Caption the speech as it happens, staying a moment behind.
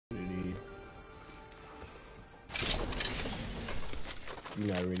You're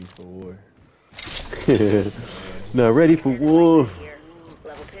not ready for war. Not ready for war.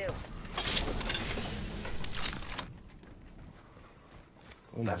 Level 2.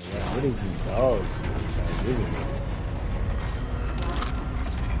 Oh my god, what is these dogs?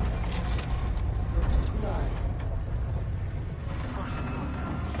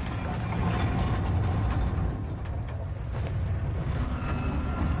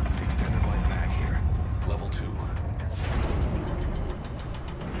 Extended light mag here. Level 2.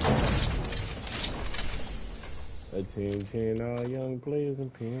 Attention, all young players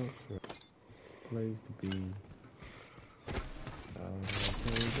and pimps. Place to be.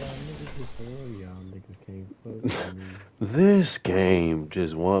 Y'all niggas can't fuck with me. This game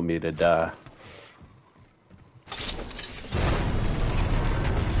just want me to die.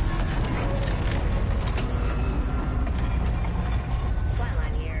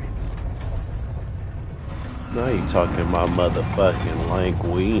 Flatline here. Now you talking my motherfucking lank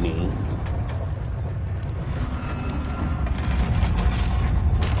weenie.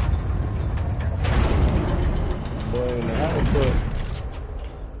 Boy, in the house, but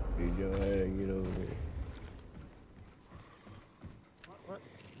get your ass get over here. What?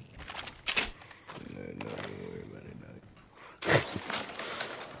 No, don't worry about it, dog.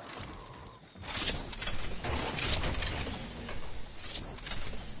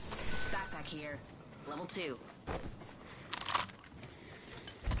 Backpack here. Level 2.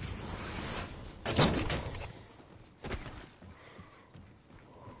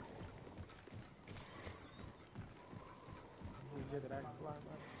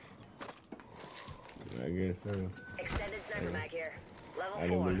 I guess so. Extended sniper mag here. Level 4. I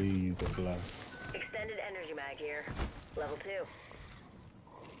didn't believe you could fly. Extended energy mag here. Level 2.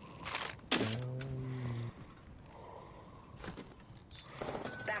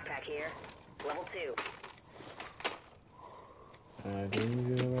 Backpack here. Level 2.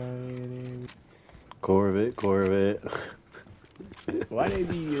 Corvette. Why they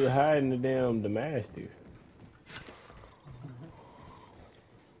be hiding the damn Damascus?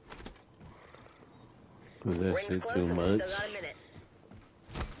 Was that Rings shit close, too but we much? still got a minute.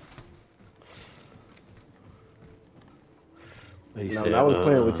 He No, said, when I was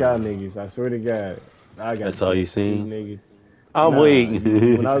playing with y'all niggas, I swear to God, I got That's all you seen? Niggas. I'm weak.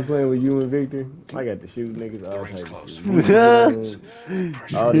 When I was playing with you and Victor, I got to shoot niggas all Rings types of close.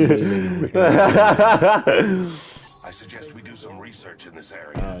 shit. All these niggas. I suggest we do some research in this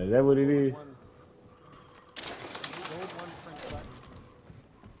area. Is that what it is?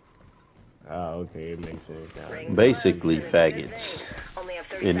 Oh, okay, it makes sense now. Basically, faggots. Only have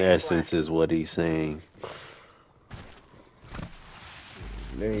 30 In seconds essence, is what he's saying.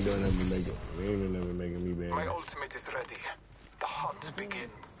 They ain't gonna never make it. They ain't never making me bad. My ultimate is ready. The hunt begins.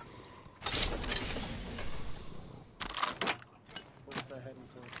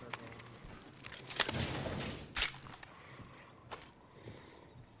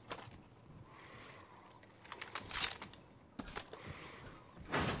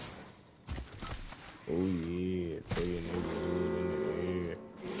 Oh yeah, throw your neighborhood in the air.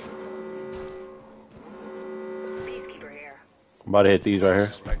 Peacekeeper here. I'm about to hit these right I here.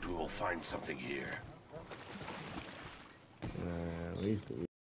 suspect we will find something here. At least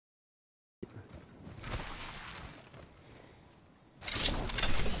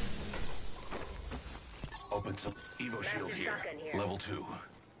Open some Evo shield here. Level 2.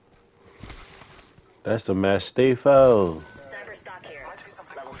 That's the Mastafo. Sniper stock here.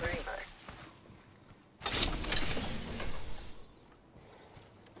 Level 3.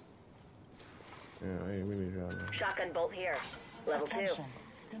 yeah, I ain't really trying to. Shotgun bolt here. Level 2. This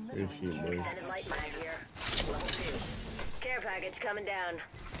shit, boy. Extended light mag here. Level 2. Care package coming down.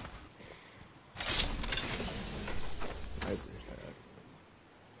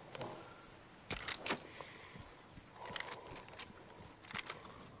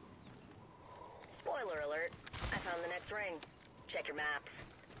 Spoiler alert. I found the next ring. Check your maps.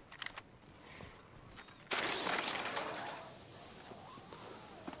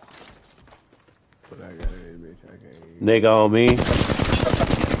 But I got it, bitch. I can't. Nigga on me.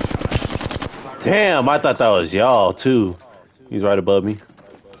 Damn, I thought that was y'all too. He's right above me.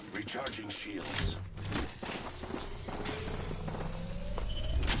 Recharging shields.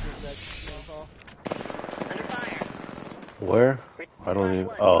 Under fire. Where? I don't even.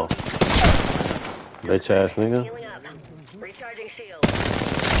 Oh. Bitch ass nigga. Healing up. Recharging shield.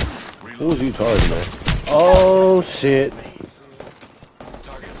 Who was you targeting at? Oh shit.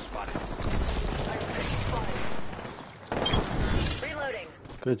 Target spotted. Reloading.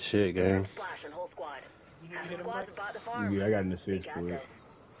 Good shit, gang. Splash and whole squad. Half the squads have bought the farm. Yeah, I got an We assist got for this.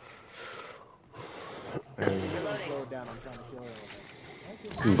 it. Reloading. Slow down, I'm trying to kill him.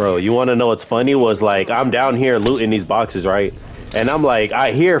 Bro, you want to know what's funny? Was like, I'm down here looting these boxes, right? And I'm like,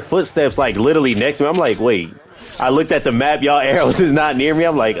 I hear footsteps like literally next to me. I'm like, wait. I looked at the map. Y'all arrows is not near me.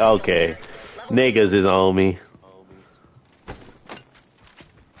 I'm like, okay. Niggas is on me.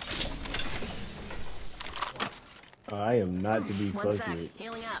 I am not to be One fucked sec. with.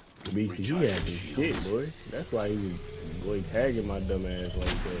 Healing up. BC, he had some shit, boy. That's why he was boy tagging my dumb ass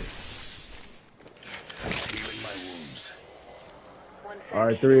like that. Healing my wounds. One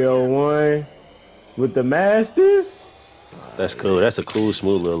sec. R301 with the Mastiff? That's cool. That's a cool,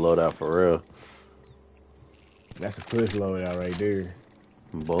 smooth little loadout for real. That's a push loadout right there.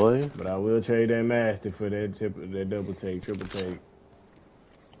 Boy. But I will trade that Mastiff for that double take, triple take,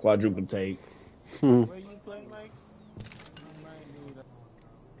 quadruple take. Hmm.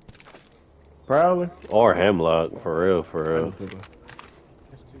 Prowler? Or Hemlock, for real, for real.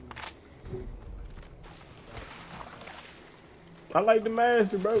 I like the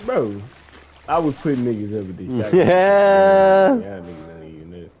Master, bro. I was putting niggas up with this shot. Yeah. Yeah, niggas don't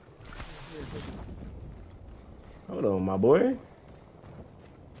even know. Hold on, my boy.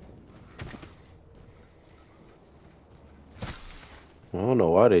 I don't know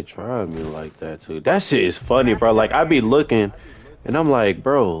why they trying me like that, too. That shit is funny, bro. Like, I be looking, and I'm like,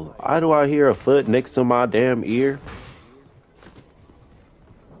 bro, why do I hear a foot next to my damn ear?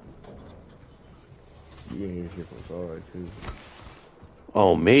 You can hear shit from far, too.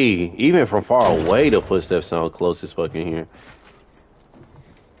 Oh, me. Even from far away, the footsteps sound close as fucking here.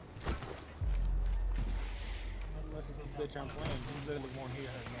 Unless it's a bitch I'm playing, you literally won't hear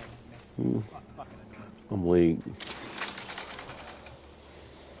her name. I'm weak.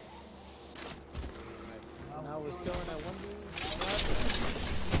 I was killing that one dude.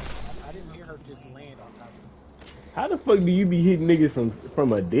 I didn't hear her just land on top of him. How the fuck do you be hitting niggas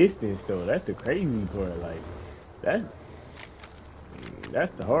from a distance, though? That's the crazy part. Like,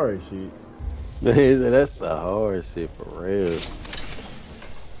 that's the hard shit. That's the hard shit for real.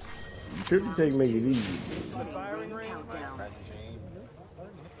 Triple take make it easy. The firing range?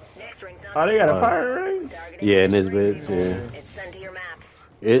 Next ring's Oh, on. they got a fire range? Targeting Yeah, in next this ring. bitch, yeah. It's sent to your maps.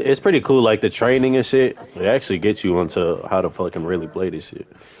 It's pretty cool, like the training and shit. It actually gets you onto how to fucking really play this shit.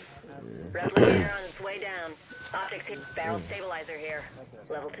 Replicator on its way down. Optics hit barrel stabilizer here.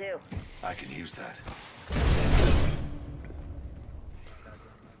 Level 2. I can use that.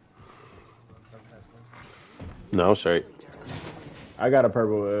 No, I'm straight. I got a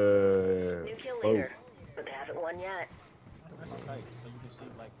purple, New kill leader. But they haven't won yet. That's a sight, so you can see,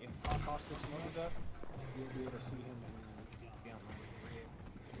 like, if Cost gets moved up, you'll be able to see him and down.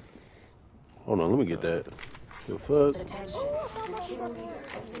 Hold on, let me get that. The fuck? Attention. The kill leader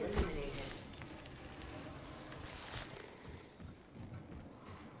has been eliminated.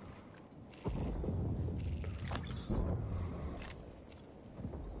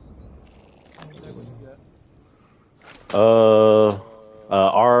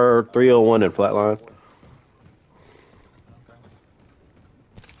 R301 and Flatline.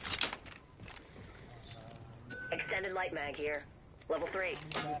 Extended light mag here. Level 3.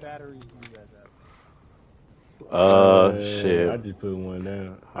 How many batteries do you guys have? Shit. I just put one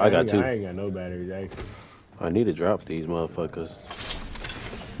down. I got two. I ain't got no batteries, actually. I need to drop these motherfuckers.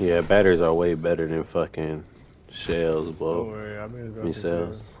 Yeah, batteries are way better than fucking shells, Don't bro. worry, I've been Me dropping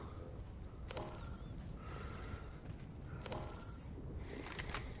cells. cells.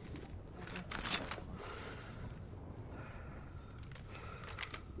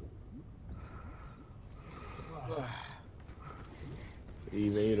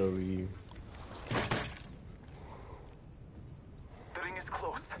 Eve 8 over you. The ring is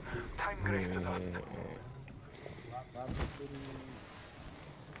close. Time graces us. Lava City.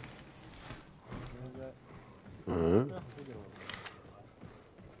 Where is that? Uh-huh. Yeah, we'll get over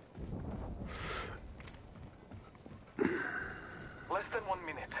Less than 1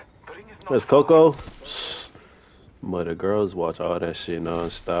 minute. The ring is not That's far. Coco. But the girls watch all that shit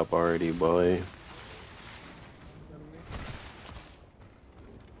non-stop already, boy.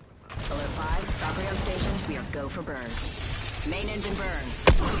 Alert 5. Valkyrie on station. We are go for burn. Main engine burn.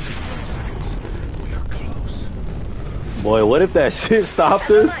 We are close. Boy, what if that shit stopped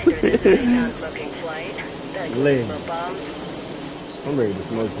A us? reminder, this is a non-smoking flight. That Lynn. includes smoke bombs. I'm ready to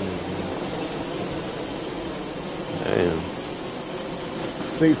smoke some. Damn.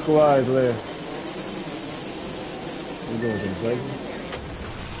 6 squads left. We going to the place?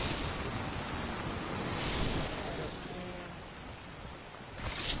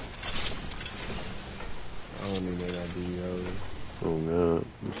 I don't need that ID, yo. Oh god,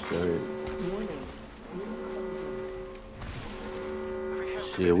 I'm scared. We have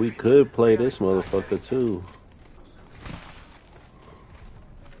Shit, we could play this motherfucker too.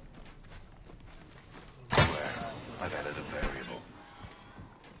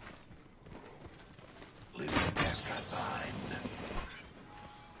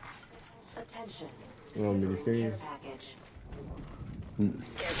 Attention. You want me to Care scream? package. Care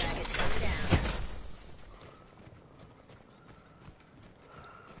package coming down.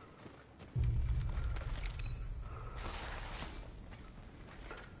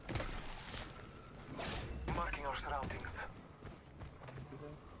 Marking our surroundings.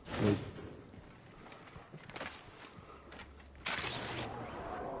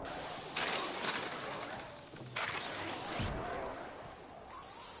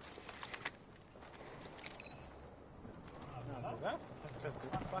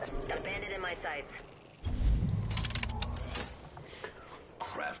 That's good. Bandit in my sights.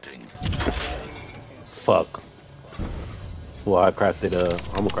 Crafting. Fuck. Well, I crafted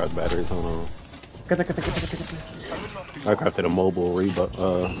I'm gonna craft batteries. Hold on. I crafted a mobile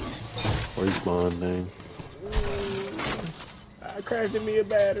respawn thing. I crafted me a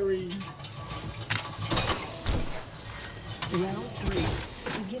battery. Round 3.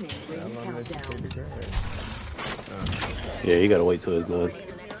 Beginning ring I'm gonna let you countdown. take the craft. Yeah, you gotta wait till it's done. Wait in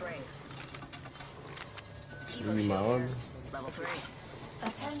the next ring. You need my armor? Level 3.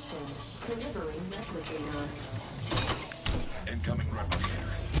 Attention. Delivering replicator. Incoming replicator.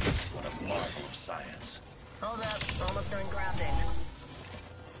 What a marvel of science. Hold up. Almost done crafting.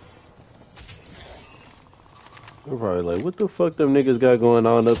 We're probably like, what the fuck them niggas got going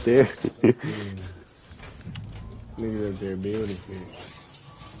on up there? Niggas up there building shit.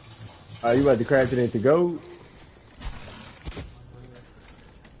 Oh, you about to craft it into gold?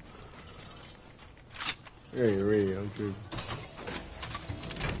 Hey, ready, I'm tripping.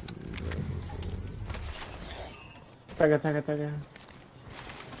 Taka.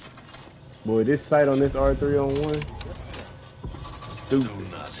 Boy, this sight on this R301. Do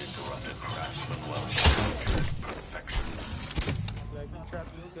Stupid. not interrupt a craftsman while he is perfection. Like, you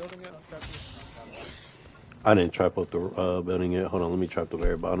trapped you building it? I'm trapped you. I didn't trap up the building yet. Hold on, let me trap the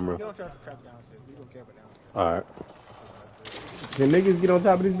very bottom row. You don't trap downstairs. We don't care about downstairs. Alright. Can niggas get on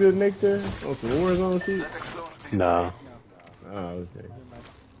top of this building next to us? On some Warzone shit? Let's explore this. Nah. Oh, okay.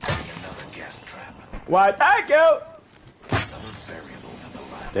 Another gas trap. Why, thank you! Another variable for the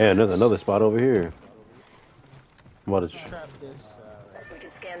lab. Damn, there's another spot over here. What is? Trap this. We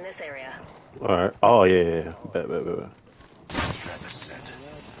can scan this area. Alright. Oh, yeah. Bet. Trap is set.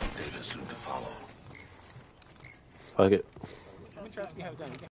 Data soon to follow. Fuck it. How many traps do you have done?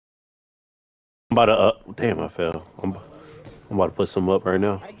 I'm about to, damn, I fell. I'm about to put some up right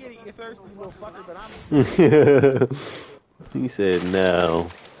now. I get it, you're thirsty, little fucker, but I'm. He said no.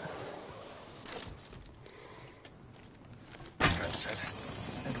 Trap set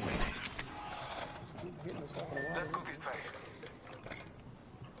and waiting. Let's go this way.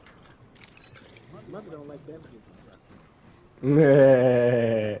 Mother don't like them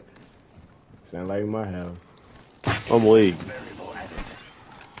kids. Sound like my house. I'm weak. Variable added.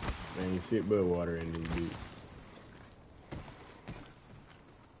 Ain't shit but water in this bitch.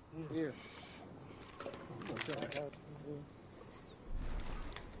 Here.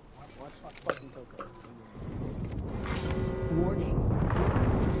 Watch my fucking cocoa. Warning.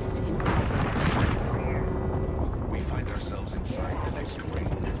 In progress. Over here. We find ourselves inside the next ring.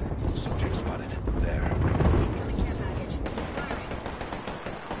 Subject spotted. There. Incoming care package. Firing.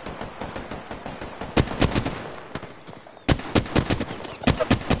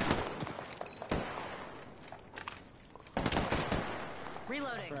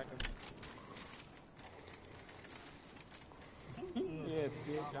 Reloading. Yeah,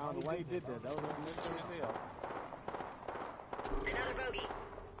 bitch. I don't know why you did that. That was unnecessary as hell. Another bogey.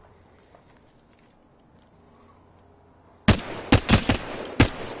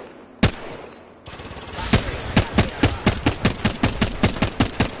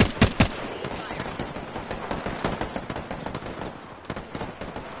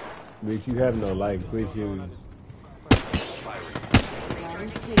 Bitch, you have no life. Quit shooting.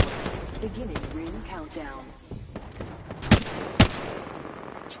 Round 6. Beginning ring countdown.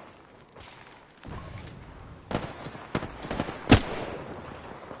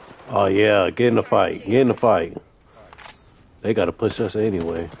 Oh yeah, get in the fight. They gotta push us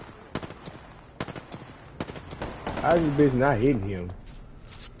anyway. How's this bitch not hitting him?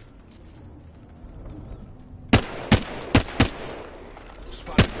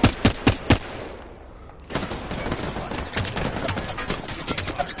 Spotted one.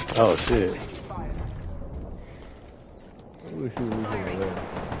 Oh shit. We'll shoot me from the left.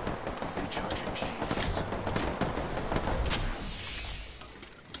 Recharging shields.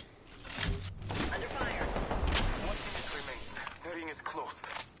 Under fire. 1 minute remains. The ring is close.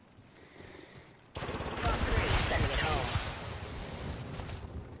 Box 3. Sending it home.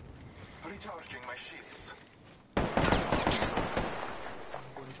 Recharging my shields.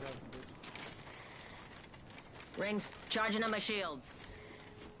 Rings, charging on my shields.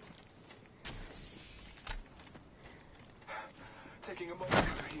 Taking a moment to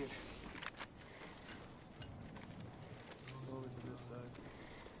heal. Over to this side.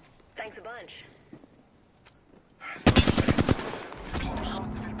 Thanks a bunch.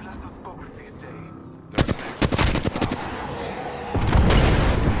 Gods will bless us both this day.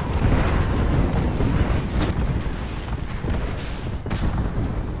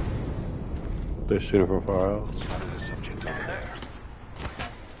 They're shooting from far out. Spotted a subject over there.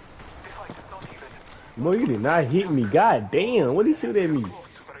 The fight is not even Boy, you did not hit me. God damn. What did he shoot at me?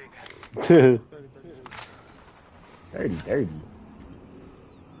 close to the ring. Dirty, dirty.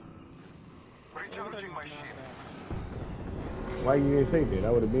 Recharging my shield. Why you didn't say that? I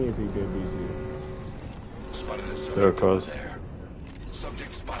would have been if he did beat you. Spotted a They're subject over across. there.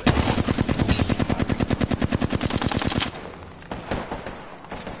 Subject spotted.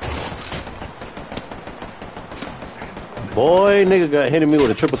 Boy, nigga got hitting me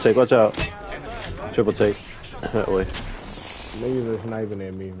with a triple take. Watch out. Triple take. That way. Niggas are sniping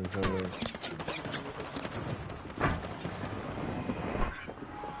at me from somewhere.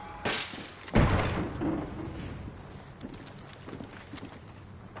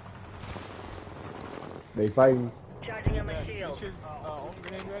 They fighting. Charging on my This shield. shit, open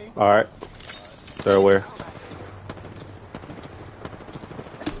grenade ready? Alright. They're aware.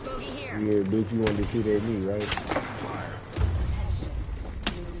 Bogey here. Yeah, bitch, you wanted to shoot at me, right?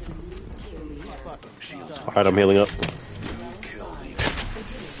 Alright, I'm healing up. Kill leader.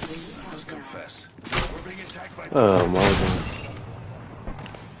 Let's confess. We're being attacked by Oh my god.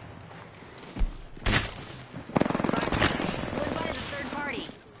 Goodbye to the third party.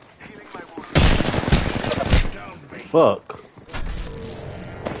 Healing my wounds. down bait. Fuck.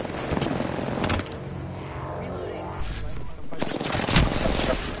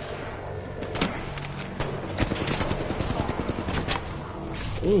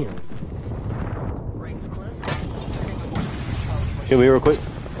 Damn. Rings close. Heal me real quick.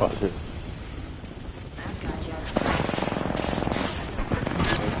 Oh, shit. I've got you.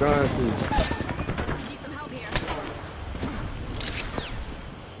 I'm trying to. Need some help here.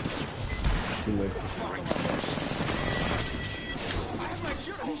 Too much.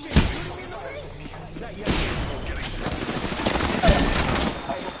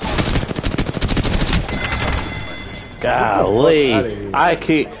 Golly. I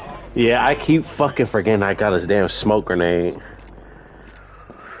keep fucking forgetting I got this damn smoke grenade.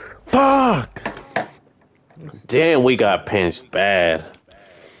 Fuck! Damn, we got pinched bad.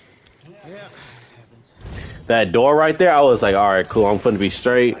 Yeah. That door right there, I was like, alright, cool, I'm finna be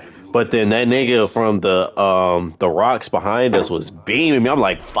straight. But then that nigga from the rocks behind us was beaming me. I'm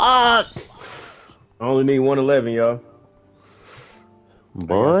like, fuck! I only need 111, y'all. I got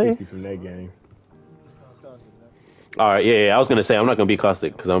Boy. 60 from that game. Alright, yeah, I was gonna say I'm not gonna be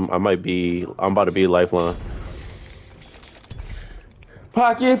caustic because I'm about to be lifeline.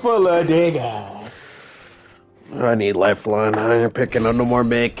 Pocket full of diggers. I need lifeline. I ain't picking up no more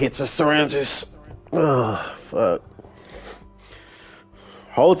med kits or syringes. Oh, fuck.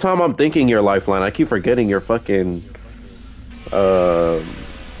 Whole time I'm thinking you're lifeline. I keep forgetting you're fucking.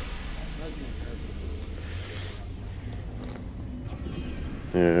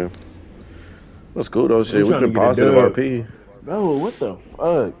 Yeah. That's cool though. Shit, we trying to can get a positive dub. RP. Bro, what the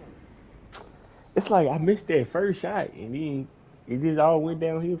fuck? It's like I missed that first shot and then it just all went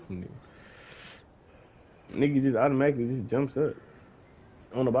downhill from there. Nigga just automatically just jumps up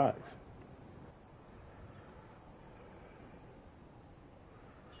on the box.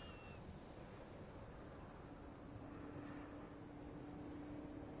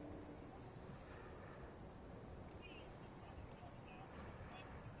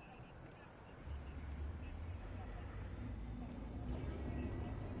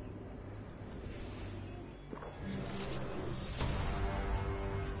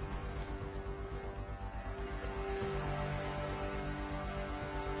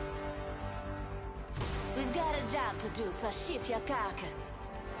 We've got a job to do, so shift your carcass.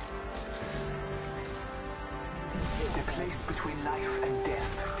 The place between life and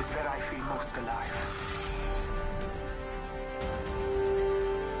death is where I feel most alive.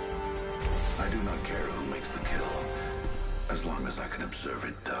 I do not care who makes the kill, as long as I can observe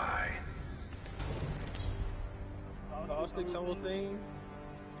it die. Caustic's whole thing.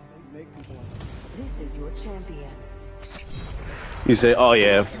 Make people. This is your champion. You say, oh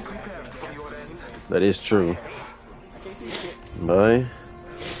yeah, that is true. Boy.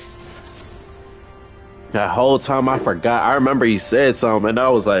 That whole time I forgot. I remember he said something, and I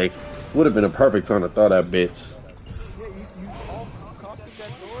was like, would have been a perfect time to throw that bitch. Yeah, you all caustic that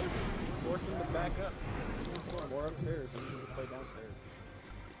door? force them to back up. More upstairs, and you can just play downstairs.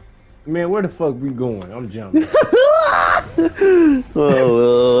 Man, where the fuck we going? I'm jumping. Oh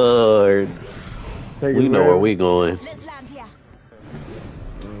Lord. Take We it know where- where we going. Let's land here.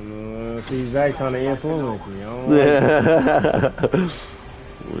 See, Zach trying to influence me. I don't like it.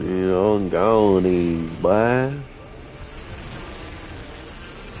 We don't go on these, boy.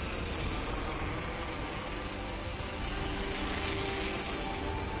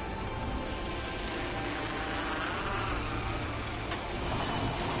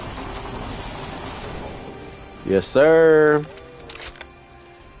 Yes, sir.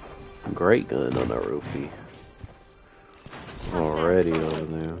 Great gun on that roofie. Already over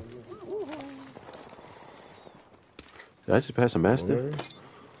there. Did I just pass a master?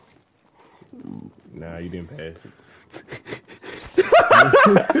 Nah, you didn't pass it.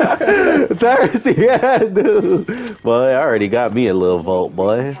 Thirsty, yeah, dude. Boy, I already got me a little vote,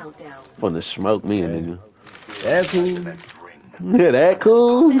 boy. Countdown. Wanna smoke me a nigga. That's cool. Yeah, that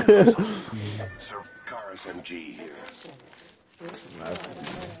cool. Sir Car SMG here.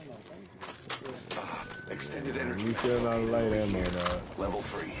 Extended energy. You still not like that, man, dog. Level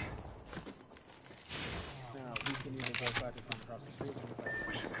 3. Now, we can even go back and come across the street.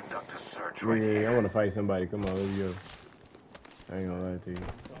 We should conduct a search right Yeah, here. I want to fight somebody. Come on, let's go. I ain't gonna lie to you.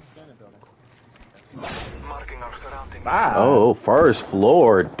 Marking our surroundings. Ah! Oh, first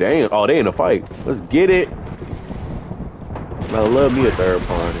floor. Damn. Oh, they in a fight. Let's get it. I love me a third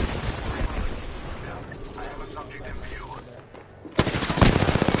party. I have a subject in view.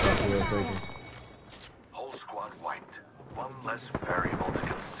 Real quick. Whole squad wiped. One less variable to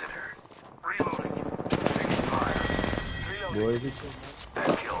consider. Reloading. Taking fire. Boys,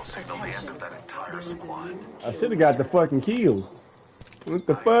 That kill signaled the end of that entire squad. I should have got the fucking kill. What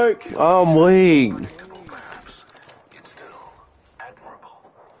the fuck? I'm weak. Predictable, perhaps. Yet still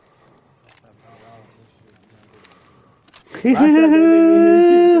admirable.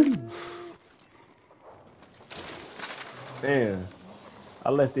 Damn. I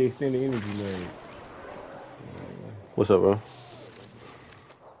left the extended energy man. What's up, bro?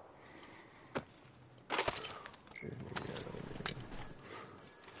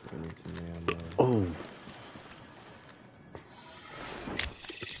 Oh.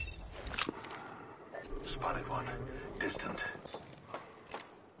 Spotted one. Distant.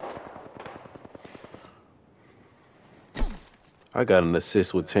 I got an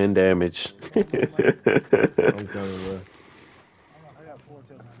assist with 10 damage. I'm coming, bro. I got 4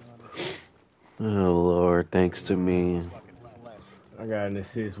 kills. Oh, Lord. Thanks to me. I got an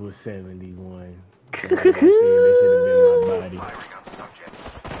assist with 71. Like I said, that should have been my body. Firing on subjects.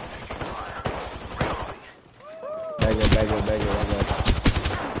 Taking fire. Reloading. Back up.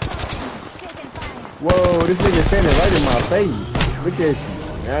 Whoa, this nigga standing right in my face. Look at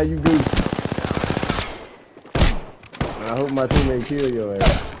you. Now you goofy. I hope my teammate kill your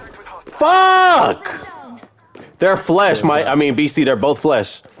ass. Fuck! They're flesh, I mean, BC, they're both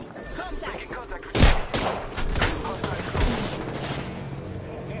flesh.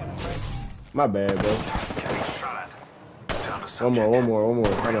 My bad, bro. Getting shot at. Down to One subject. more.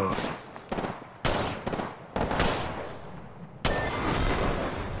 Hold on.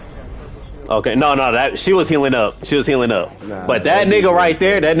 Okay, no, that she was healing up. Nah, But that nigga right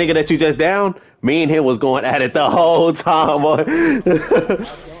there, that nigga that you just down, me and him was going at it the whole time, boy.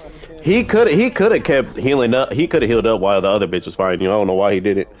 He could have kept healing up. He could have healed up while the other bitch was fighting you. I don't know why he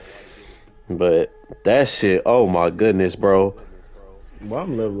did it. But that shit, oh my goodness, bro. Well,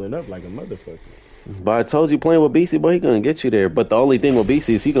 I'm leveling up like a motherfucker. But I told you playing with BC, boy, he gonna get you there. But the only thing with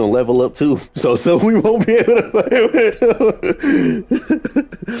BC is he gonna level up too. So we won't be able to play with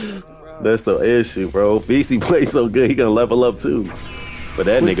him. That's the issue, bro. BC plays so good, he gonna level up too. But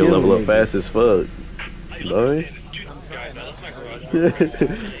that nigga level up fast as fuck. Boy.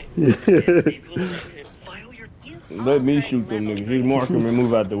 Let me shoot them niggas. Just mark them and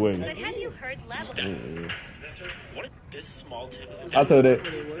move out the way. But have you heard level? I told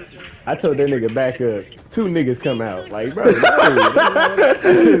that nigga back up. 2 niggas come out. Like, bro, no.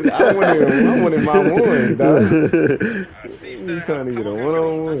 I wanted my one, dog. You trying to get a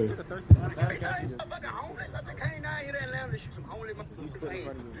one-on-one.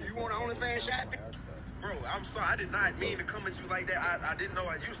 Bro, I'm sorry. I did not mean to come at you like that. I didn't know.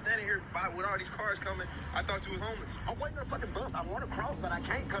 You standing here with all these cars coming. I thought you was homeless. I'm waiting on a fucking bus. I want to cross, but I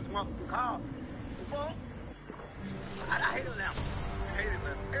can't because my car. Well, I hate it now. I hate it,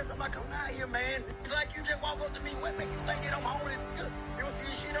 man. Every time I come out here, man, it's like you just walk up to me. What make you think that I'm homeless? You don't see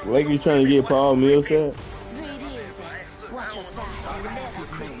this shit on Like you trying to get Paul Millsap? Breathe easy. Watch your side.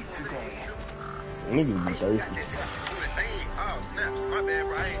 This is made today. Niggas be thirsty. Oh, snaps. My bad,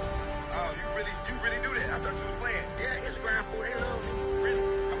 bro. Oh,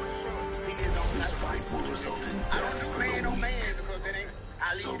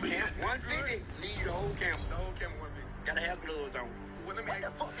 150, leave the whole camera. The whole camera 150. Gotta have gloves on. Well, let me. What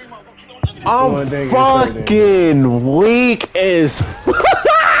the fuck these motherfuckers don't look at? I'm One thing is certain. fucking weak as.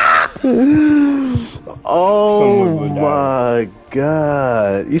 Oh Someone would my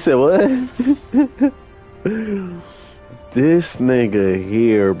god! You said what? This nigga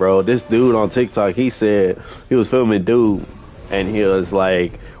here, bro. This dude on TikTok, he said he was filming dude, and he was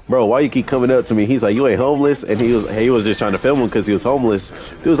like, "Bro, why you keep coming up to me?" He's like, "You ain't homeless," and he was just trying to film him because he was homeless.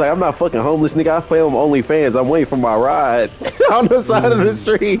 He was like, "I'm not fucking homeless, nigga. I film OnlyFans. I'm waiting for my ride on the side of the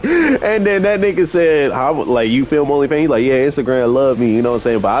street." And then that nigga said, "How like you film OnlyFans?" He's like, "Yeah, Instagram love me, you know what I'm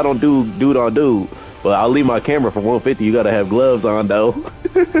saying? But I don't do dude on dude. But I'll leave my camera for 150. You gotta have gloves on though."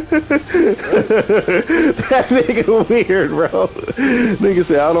 That nigga weird, bro. Nigga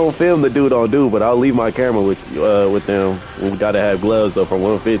said, "I don't film the dude on dude, but I'll leave my camera with them. We gotta have gloves though for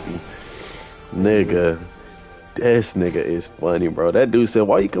 150. Nigga, this nigga is funny, bro. That dude said,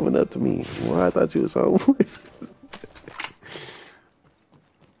 "Why you coming up to me?" Well, I thought you was homeless.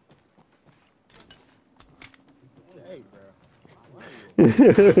 Hey, bro.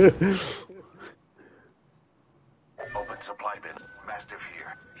 Open supply bin. Mastiff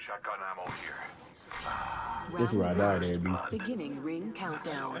here. Shotgun ammo here. This is where I died there, B. Beginning ring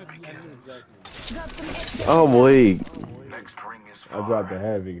countdown. Got some extra. Oh boy. Next ring is I dropped the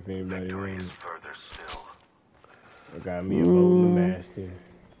Havoc if anybody Victory wins. is further still. I got me a boat and a master.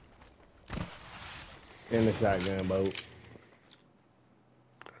 And a shotgun boat.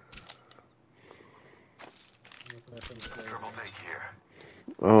 Triple take here.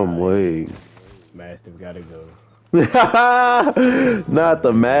 Oh boy. Mastiff gotta go. Not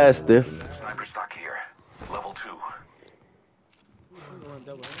the Mastiff. Sniper stock here. Level 2.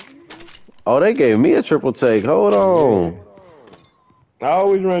 Oh, they gave me a triple take. Hold on. I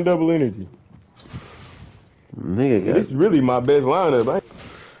always run double energy. Nigga got This is really my best lineup.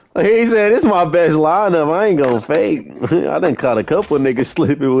 He said, "It's my best lineup. I ain't gonna fake." I done caught a couple niggas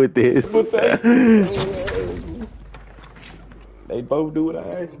slipping with this. But they both do what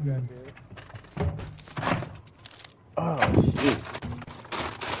I ask them. Oh shit.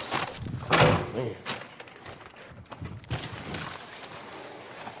 Oh man.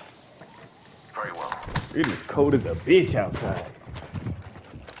 Very well. It is cold as a bitch outside.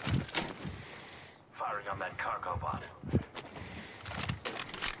 Firing on that cargo bot.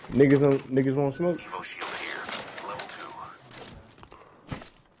 Niggas won't smoke. Evo shield here. Level 2.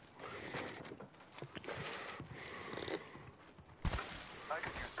 I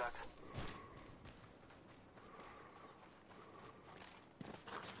could use that.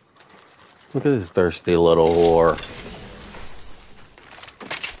 Look at this thirsty little whore.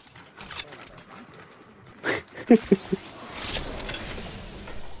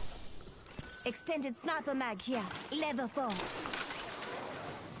 Extended sniper mag here. Level 4.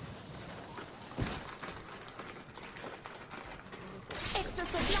 Extra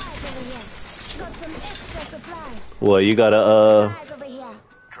supplies over here. Got some extra supplies. Well, you got a Supplies over here.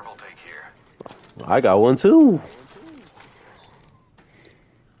 Triple take here. I got one too.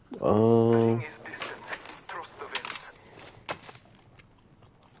 Is distant. Trust the winds.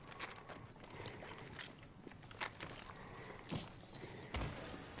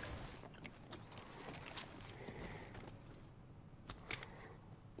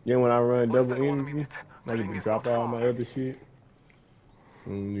 Yeah, when I run Less double than 1 energy, minute. I The can ring is drop not all my far. other shit.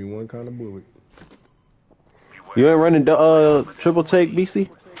 Only one kind of bullet. You ain't running triple take, BC?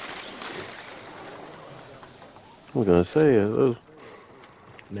 I'm gonna say it.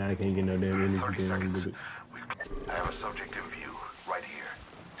 Now I can't get no damn energy 30 down seconds. with it. I have a subject in view. Right here.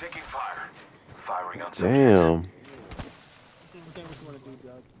 Taking fire. Firing on subject. Damn. What you want to do,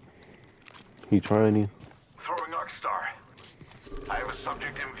 Doug? He trying you. Throwing Arc Star. I have a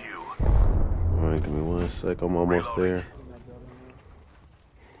subject in view. Alright, give me 1 sec. I'm almost there.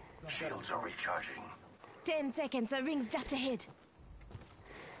 Shields are recharging. 10 seconds. The ring's just ahead.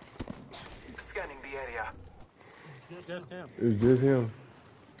 Scanning the area. Just him. It's just him.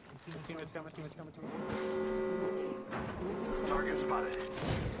 Teammates coming. Target spotted.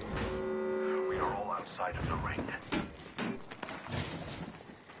 We are all outside of the ring.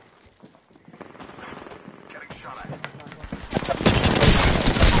 Getting shot at.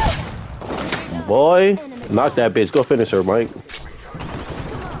 Boy, knock that bitch. Go finish her, Mike. Don't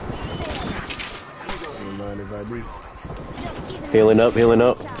mind if I do. Healing up.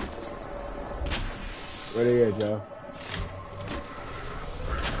 Where they at, y'all?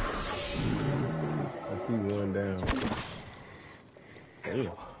 I see one down.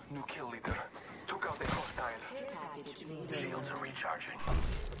 Careful. New kill leader. 2 out the hostile. Shields are recharging.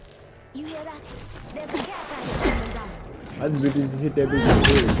 You hear that? There's a care package coming down. I just hit that bitch in the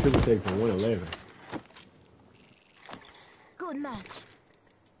head and triple take from 111. Good match.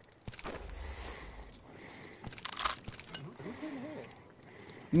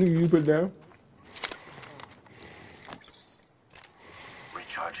 Nigga, you put it down?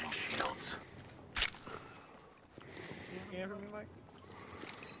 Recharging shields. You scan for me, Mike?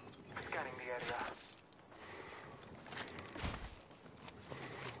 Scanning the area.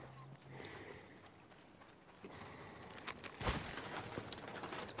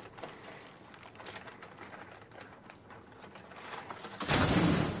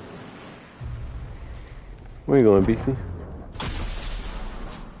 Where you going, BC?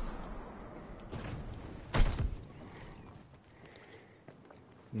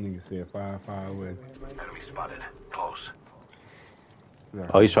 Nigga said 5 west. Enemy spotted. Close.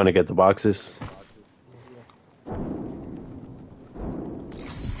 Oh, he's trying to get the boxes.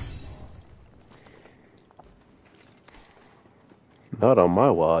 Not on my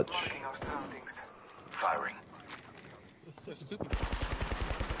watch. Marking our surroundings. Firing. That's stupid.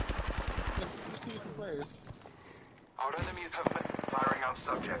 That's stupid players. Our enemies have been Firing on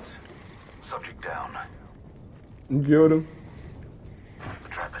subjects. Subject down. You killed him? The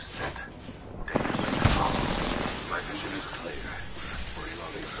trap is set. Danger zone follow. My vision is clear.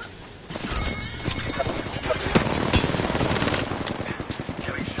 Reloading.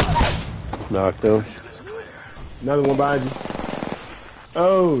 Getting shot. Knocked him. Vision is clear. Another one behind you.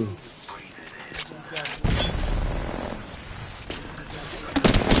 Oh. Breathe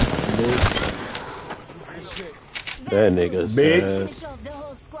it That nigga's Bitch. bad. Finish off the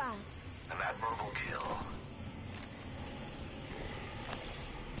whole squad. in. An admirable kill.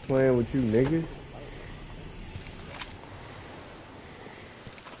 Playing with you, nigga.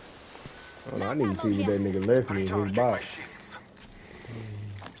 Oh, I need to see what that nigga left me in his Recharging my box. shields.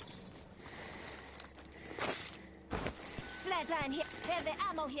 Flatline here. Heavy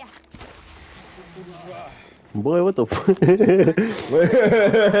ammo here. Boy, what the fuck?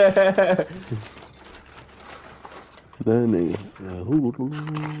 That nigga.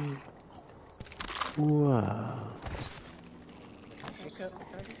 Wow.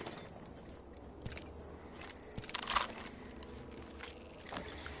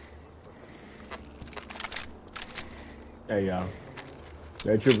 Hey, y'all.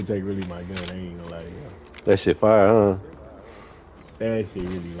 That triple take really my gun. I ain't gonna lie to y'all. That shit fire, huh? That shit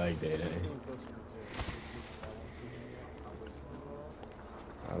really like that.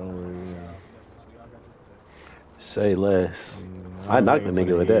 I don't really know. Say less. I I'm knocked the waiting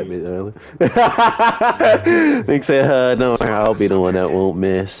nigga for with the that bitch earlier. Nigga said, no, I'll be the one that won't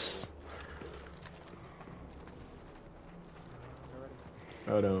miss.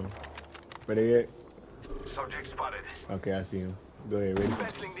 Hold on. Where they at? Subject spotted. Okay, I see him. Go ahead, ready?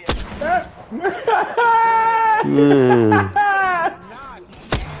 battling the enemy. Mm.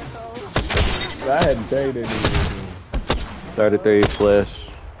 I hadn't tagged that nigga. 33 flesh.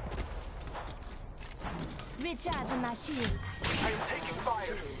 Recharging my shields. I am taking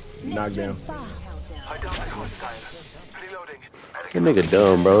fire. Knock down. I down the hostile. Reloading. That nigga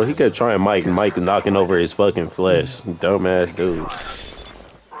dumb, bro. He could try and Mike knocking over his fucking flesh. Dumbass dude.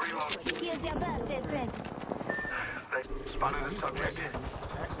 Here's your birthday present. They spotted a subject.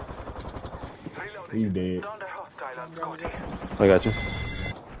 Reloading. He's dead. Down the hostile on Scotty. I got you.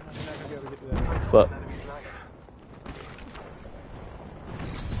 Fuck. Enemy's life.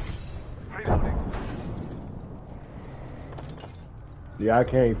 Reloading. Y'all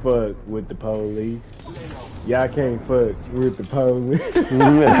can't fuck with the police. Y'all can't fuck with the police.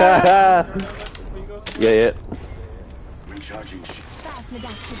 Yeah. Recharging shield. Pass me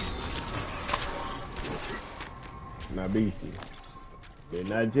that shit. Now, beastie.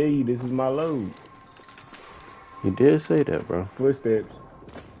 Didn't I tell you this is my load? You did say that, bro. Footsteps.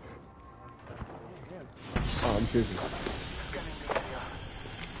 Oh, I'm tripping.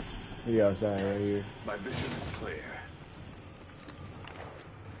 He outside right here. My vision is clear.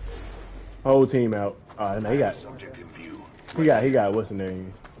 Whole team out. No, he got, Subject in view. he got, what's the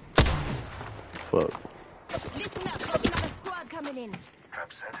name? Fuck. Listen up, there's another squad coming in.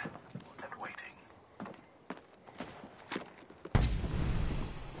 Trap set and waiting.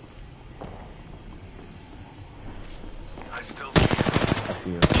 I still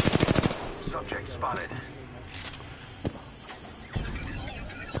see Yeah. subject spotted.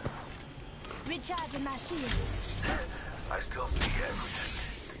 Recharging my shields. I still see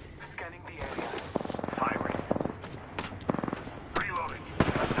everything. Scanning the area. Firing. Reloading.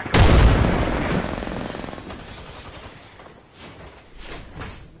 A second.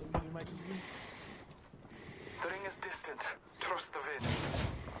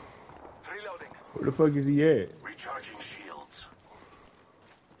 Where the fuck is he at? Recharging shields.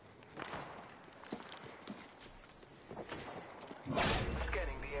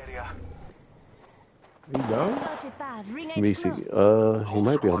 Scanning the area. He gone? 35, ring BC. He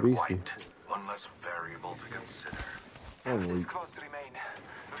might be on BC. White. One less variable to consider. Oh, These squads remain.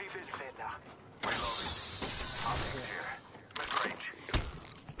 We will fail now. Reloading. Optics here. Mid-range.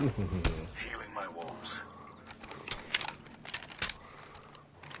 Healing my wounds.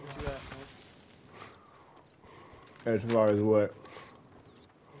 What you at, man? as far as what?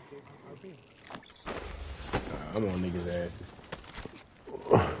 RP. I'm on niggas' asses.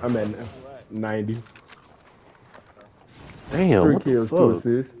 I'm at 90. Damn, 3 what the kills, 2 fuck?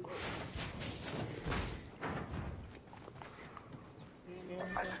 assists.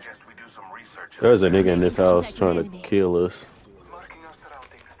 I suggest we do some research. There's a nigga in this house trying to kill us. Marking our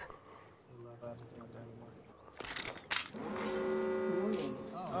surroundings.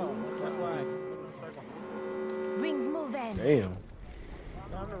 Oh, that's why. Rings moving. Damn.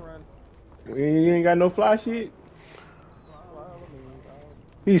 Time to run. You ain't got no fly shit?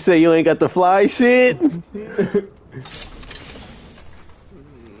 He said you ain't got the fly shit. Time to be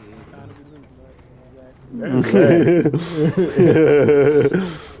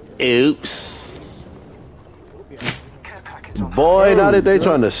losing, Oops. Boy, now that they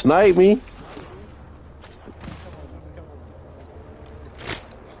trying to snipe me.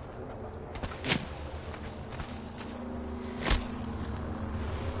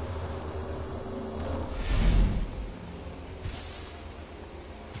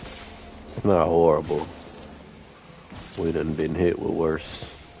 It's not horrible. We done been hit with worse.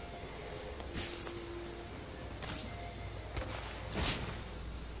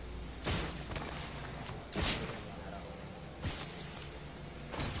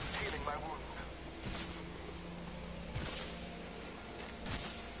 Healing my wounds.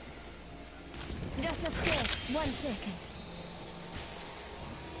 Just a square. 1 second.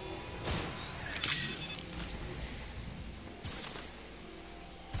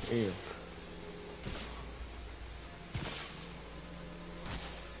 Damn.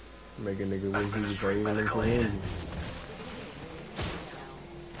 Make a nigga wish he was playing for him.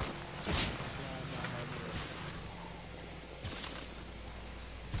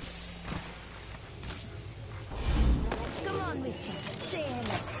 Come on, Richard. Say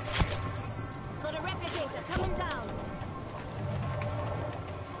hello. Got a replicator coming down.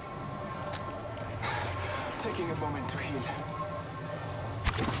 Taking a moment to heal.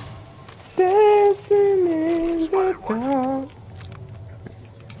 Dancing in the dark.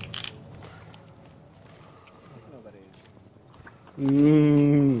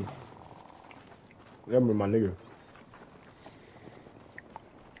 Remember my nigga.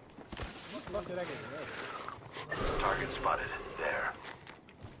 What the fuck did I get? Target spotted. There.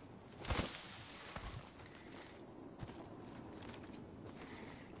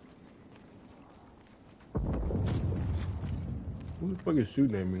 Who the fuck is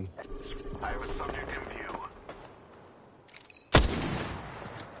shooting at me? I have a subject in view.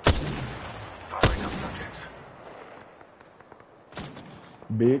 Firing up subjects.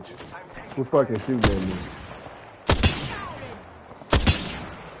 Bitch. Who fucking shooting at me?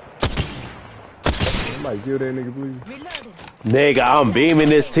 Somebody kill that nigga, please. Reloading. Nigga, I'm beaming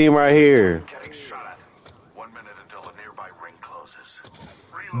this team right here. Getting shot at. 1 minute until the nearby ring closes.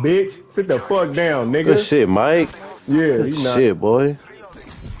 Bitch, sit the fuck down, nigga. Good shit, Mike. Yeah, Good he not. shit, boy.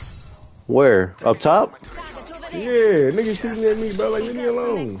 Where? Up top? Yeah, nigga shooting at me, bro. Like, leave me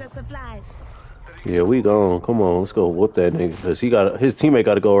alone. Extra supplies. Yeah, we gone. Come on, let's go whoop that nigga. Cause his teammate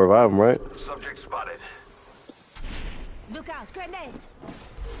got to go revive him, right? Subject spotted. Look out, grenade.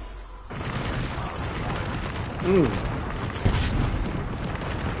 Mm.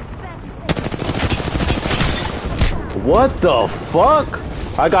 30 seconds. What the fuck?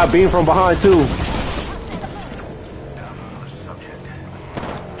 I got beamed from behind too. Down another subject.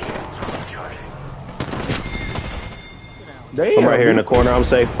 Charging. Damn. I'm right here in the corner. I'm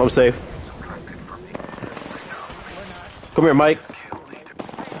safe. I'm safe. Come here, Mike.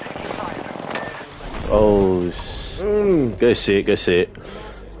 Oh, good shit. Good shit.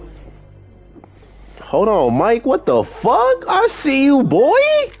 Hold on, Mike. What the fuck? I see you, boy.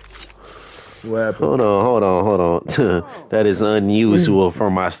 What happened? Hold on. That is unusual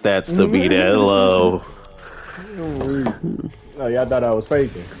for my stats to be that low. Oh, y'all thought I was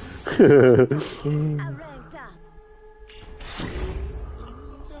faking. I ranked up.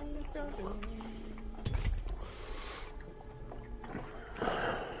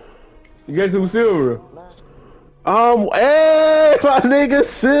 You guess who's silver? Hey, my nigga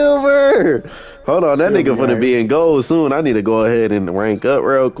Silver. Hold on, that nigga finna be in gold soon. I need to go ahead and rank up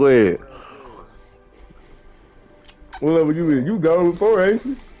real quick. What level you is? You go 4, ain't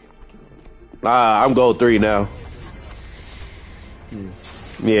you? I'm gold 3 now.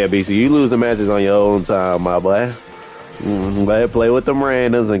 Yeah, BC, you lose the matches on your own time, my boy. Go ahead, play with them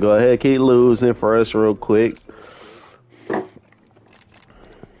randoms and go ahead keep losing for us real quick.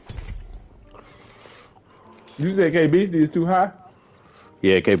 You said KBC is too high?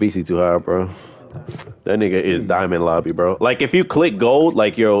 Yeah, KBC too high, bro. That nigga is diamond lobby, bro. Like if you click gold,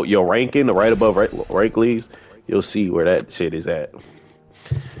 like your ranking right above rank leagues, you'll see where that shit is at.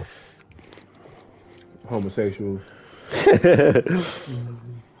 Homosexuals.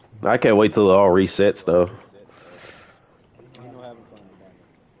 I can't wait till it all resets though.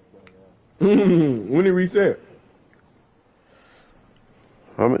 When it reset?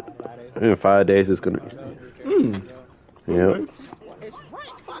 In 5 days it's gonna. Yep.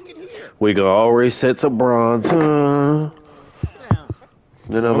 We gonna all reset to bronze. Then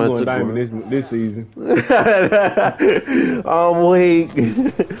I'm going diamond this season. I'm weak.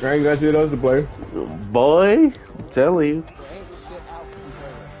 I ain't got shit else to play. Boy, I'm telling you.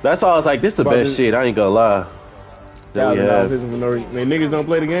 That's why I was like, this the best shit. I ain't gonna lie. That we have. When niggas don't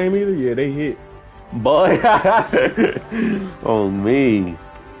play the game either, yeah, they hit. Boy, on me.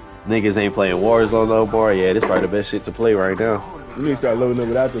 Niggas ain't playing Warzone no more. Yeah, this probably the best shit to play right now. You need to start loading up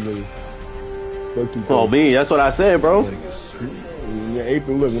without the niggas. Oh, me, that's what I said, bro. Yeah,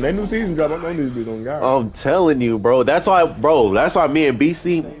 April, look, when that new season drop, I'm on this bitch on God. I'm telling you, bro. That's why me and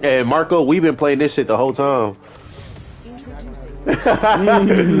BC and Marco, we've been playing this shit the whole time.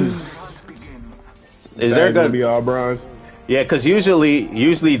 Is there gonna be all bronze? Yeah, because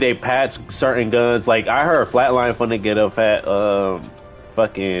usually they patch certain guns. Like I heard Flatline finna get a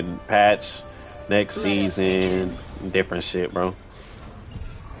fucking patch next season. Different shit, bro.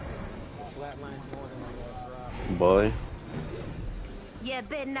 Boy. You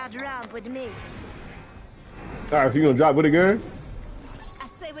better not ramp with me. Alright, so you gonna drop with a gun? I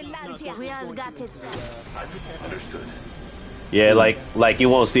say we land here. We all got it. Understood. Yeah, like you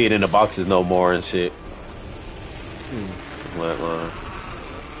won't see it in the boxes no more and shit. Flatline.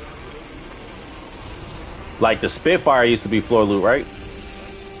 Like the Spitfire used to be floor loot, right?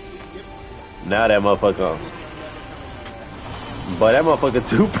 Now that motherfucker. But that motherfucker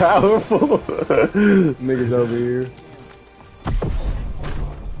too powerful. Niggas over here.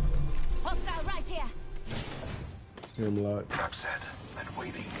 Hostile right here. Hemlock. Trap set and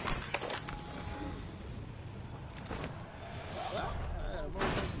waiting.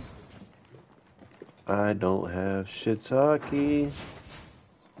 I don't have shiitake.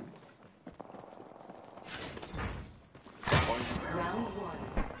 Round 1.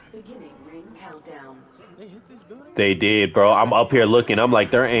 Beginning ring countdown. They did, bro. I'm up here looking. I'm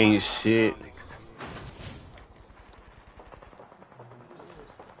like, there ain't shit.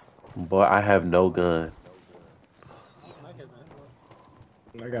 Boy, I have no gun.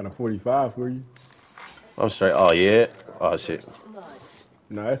 I got a 45 for you. I'm straight. Oh, yeah? Oh, shit.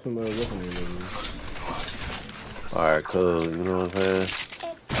 Nah, that's some weapon. Alright, cool. You know what I'm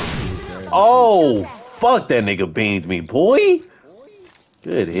saying? Oh, fuck, that nigga beamed me, boy.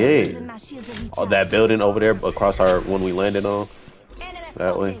 Good hit. Oh, that building over there across our when we landed on.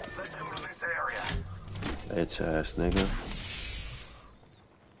 That way. Bitch ass nigga.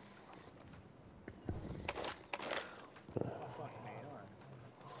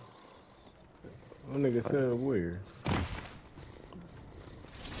 That nigga said where?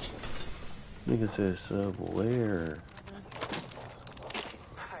 Nigga said sub where?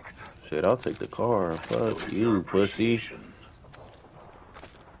 Shit, I'll take the car. Fuck you, pussy.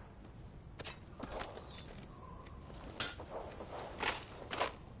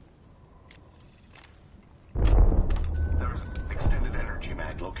 There's extended energy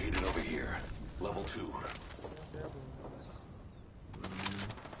mag located over here. Level 2.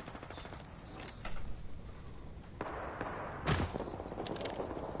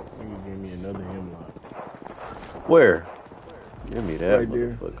 Give me another hemlock. Where? Give me that Right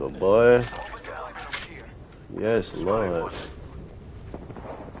there. motherfucker, boy. Yes, Lord.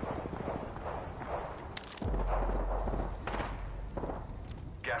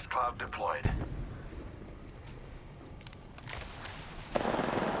 Gas cloud deployed.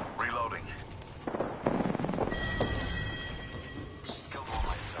 Reloading. Killed one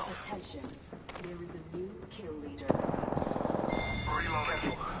myself. Attention. There is a new kill leader. Reloading.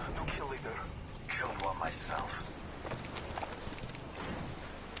 New kill leader. Killed one myself.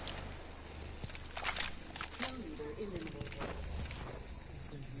 Kill leader eliminated.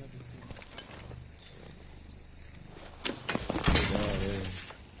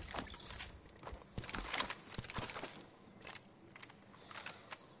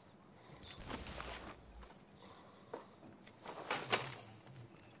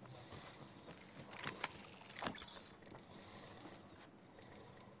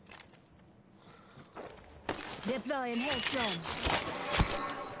 Deploying health drone.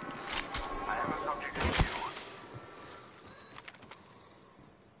 I have a subject in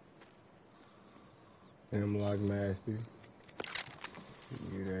view. Hemlock Master.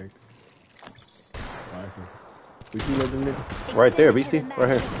 Get active. We shoot at the nigga. Right there, Beastie.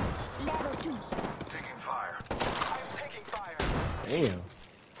 Right here. Level 2. Taking fire. I'm taking fire. Damn.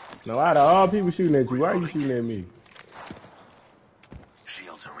 No, out of all people shooting at you, why are you shooting at me?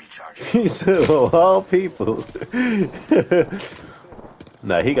 Shields are recharging. He said, of all people.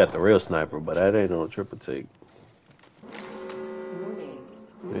 Nah, he got the real sniper, but that ain't no triple take.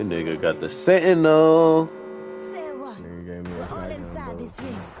 That nigga got the sentinel. Say what? Nigga gave me a We're all shotgun, inside bro. this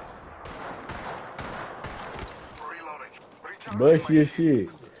ring. Reloading. Bust your shit.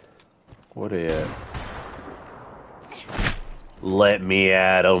 Where they at? Let me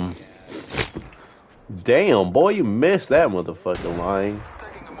at him. Damn, boy, you missed that motherfucking line.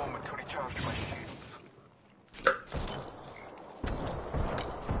 Taking a moment to recharge my shields.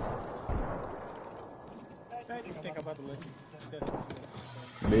 I didn't think about the let you.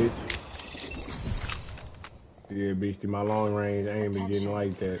 Bitch. Yeah, bitch, my long range aim is getting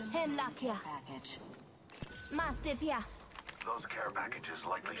like that. Hemlock here. Mastiff here. Those care packages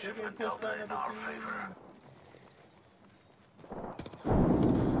likely shift the delta in our favor.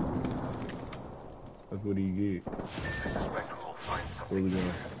 That's what he get. I suspect we'll find Where we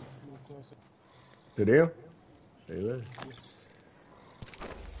something. going? To them? Say less.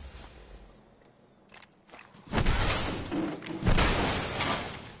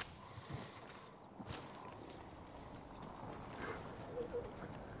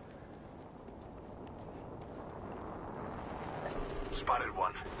 Spotted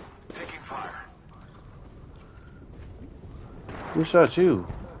one. Taking fire. Who shot you?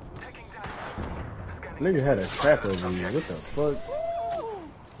 Taking damage. Scanning. Nigga had a trap over here. What the fuck?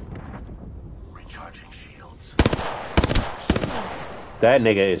 Recharging shields. That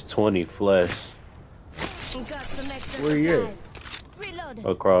nigga is 20 flesh. Got some extra Where you at? supplies. Reloading.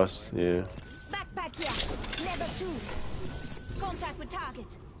 Across, yeah. Backpack here. Level 2. Contact with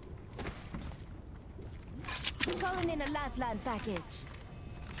target. Calling in a lifeline package.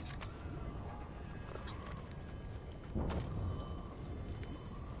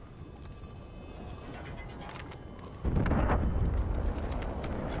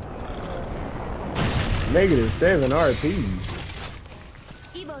 -7 RP.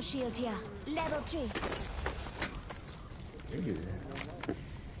 Evo shield here. Level 3.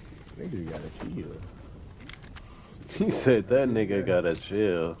 Nigga got a chill. He said that nigga gotta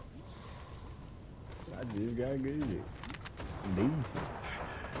chill. I just got good. Decent.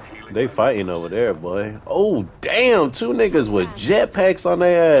 They fighting over there, boy. Oh, damn. 2 niggas with jetpacks on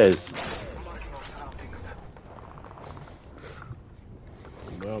their ass. Marking our surroundings.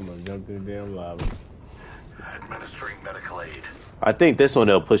 Well, I'm gonna jump in the damn lava. Administering medical aid. I think this one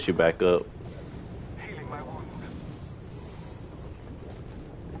they'll push you back up. Healing my wounds.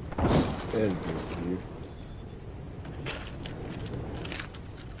 That's good, dude.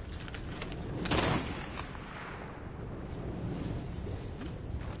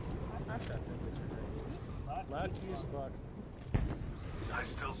 Lucky as fuck. I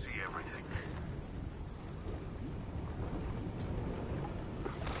still see everything.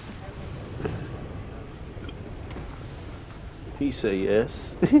 He said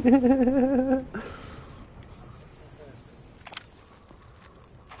yes.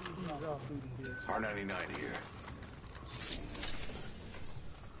 R99 here.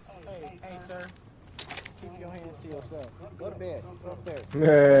 Hey, sir. Keep your hands to yourself. Go to bed. Go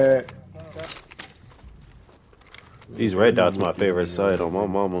upstairs. These red dots my favorite sight on my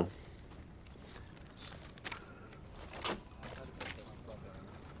mama.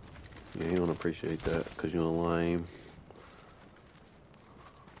 Yeah, you don't appreciate that because you're a lame.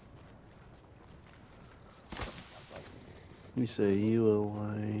 You say you a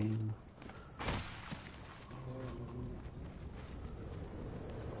lame.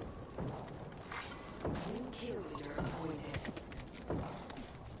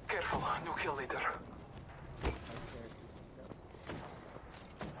 Careful, new kill leader.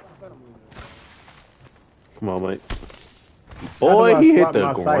 Come on, mate. Boy, he hit the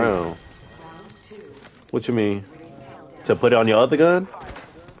swap my sight? ground. What you mean? To put it on your other gun?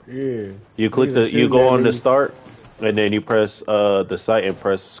 Yeah. You click Niggas the, you shooting go at on me. the start, and then you press the sight and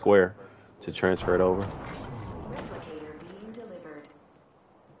press square to transfer it over. Replicator being delivered.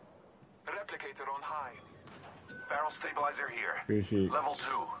 Replicator on high. Barrel stabilizer here. Good shit. Level 2.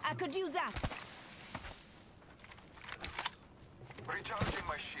 I could use that. Recharging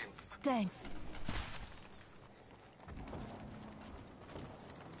my shields. Thanks.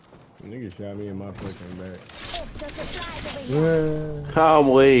 Nigga shot me in my fucking back. Got your supplies over here. I'm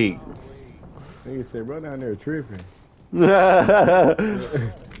weak. Nigga said, bro, down there tripping.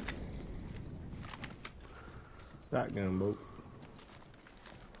 Shotgun boat.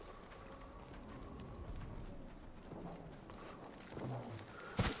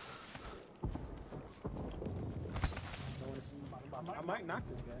 I might knock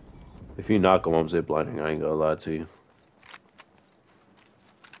this guy. If you knock him, I'm ziplining. I ain't gonna lie to you.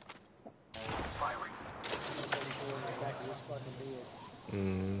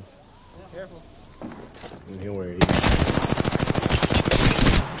 Careful. And here where he.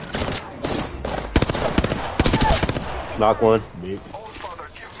 Knock one. Big.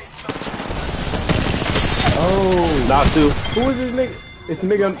 Oh, knock two. Who is this nigga? It's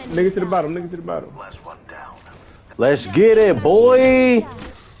nigga to the bottom. Nigga to the bottom. Last one down. Let's get it, boy.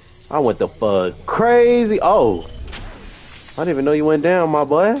 I went the fuck crazy. Oh, I didn't even know you went down, my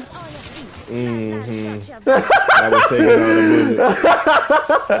boy. I was taking all the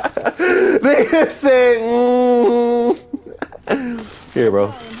bullets. Nigga said, Here,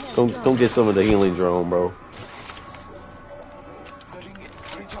 bro. Come get some of the healing drone, bro.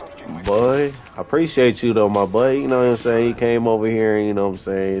 Boy, I appreciate you though, my boy. You know what I'm saying? He came over here and, you know what I'm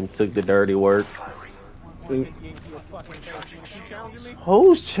saying, took the dirty work.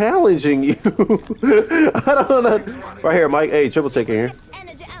 Who's challenging you? I don't know. Right here, Mike. Hey, triple take in here.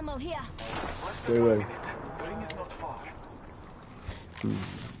 Energy ammo here. Wait.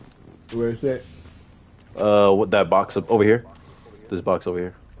 Where's that? What that box up over here? This box over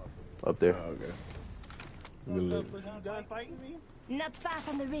here, up there. Oh, okay. Was you done fighting me? Not far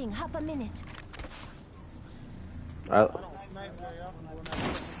from the ring. Half a minute.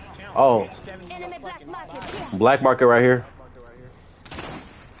 Oh, Enemy black market here. black market right here.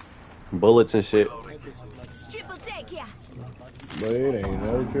 Bullets and shit. Triple take here. But it ain't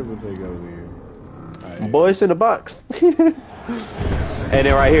no triple take over here. Right. Boy, it's in the box. And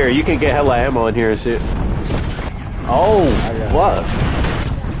then right here, you can get hella ammo in here and shit. Oh, what?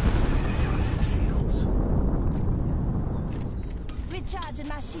 Recharging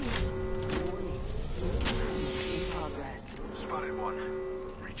my shields. Spotted one.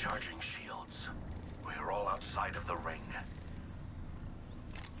 Recharging shields. We're all outside of the ring.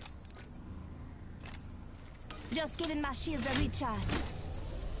 Just giving my shields a recharge.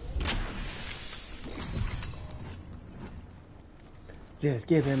 Just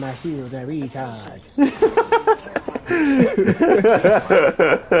giving my shield a recharge.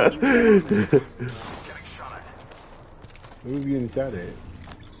 Who's getting shot at?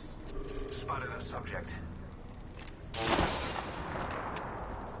 Spotted a subject.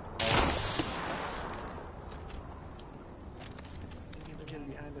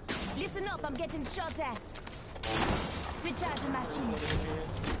 Listen up, I'm getting shot at. Recharging my shields.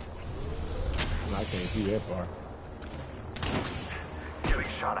 I can't see that far.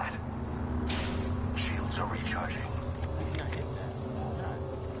 Getting shot at. Shields are recharging.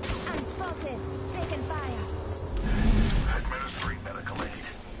 I'm spotted. Taking fire. Administering medical aid.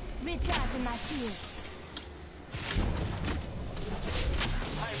 Recharging my shields.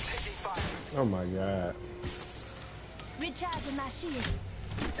 I am taking fire. Oh my god. Recharging my shields.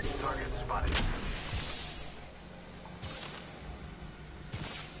 Target spotted.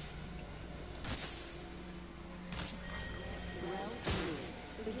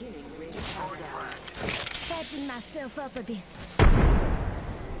 Patching myself up a bit.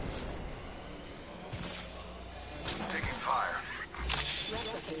 Taking fire.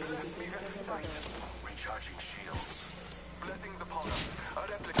 Recharging shields. Blessing the pollen. A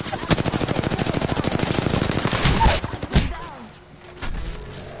replica.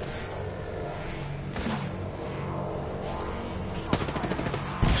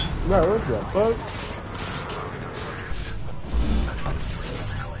 Bro, what the fuck?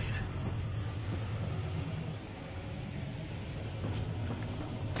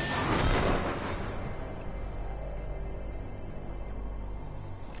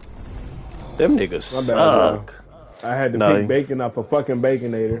 Them niggas My bad, suck. I had to No. pick bacon off a fucking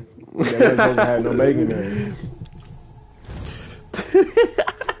baconator. That motherfucker had no bacon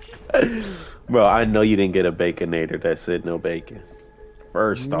there. Bro, I know you didn't get a baconator that said no bacon.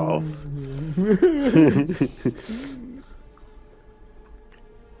 First off.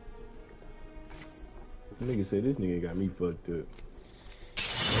 Nigga said this nigga got me fucked up.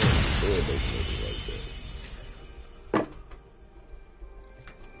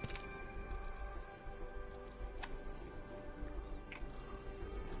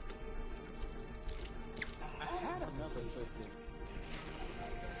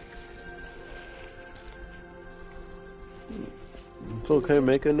 It's okay,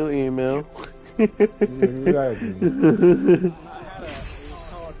 make a new email. Exactly. I had a, it was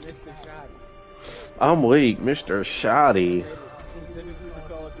called Mr. Shoddy. I'm weak, Mr. Shoddy. Specifically for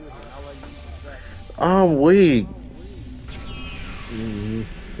Call of Duty. I'll let you use that. I'm weak.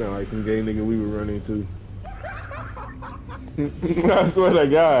 Sound like some gay nigga we were running into. I swear to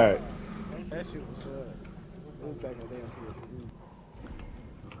God. That shit was it was back in the damn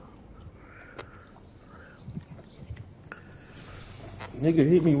PS3. Nigga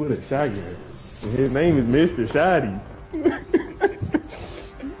hit me with a shotgun. And his name is Mr. Shoddy.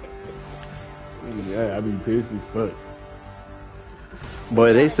 Yeah, I be pissed as fuck.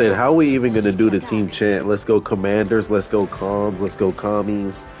 Boy, they said, how we even gonna do the team chant? Let's go Commanders, let's go Comms, let's go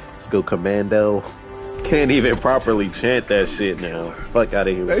Commies, let's go Commando. Can't even properly chant that shit now. Fuck out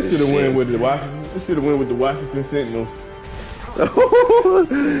of here. They should have went with the Washington. They should have went with the Washington Sentinels.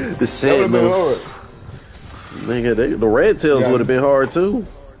 The Sentinels. Nigga, the Red Tails would have been hard too.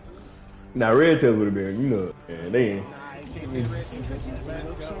 Now Red Tails would have been, you know, man, they ain't.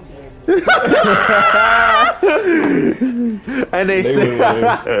 And they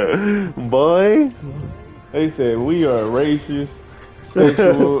said, boy, they said we are racist,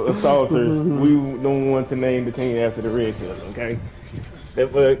 sexual assaulters. We don't want to name the team after the Red Tails, okay?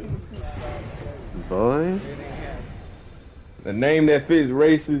 That fuck. Boy, the name that fits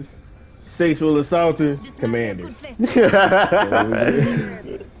racist, sexual assaulters, Commanders.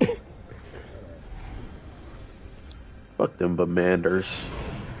 Fuck them Commanders.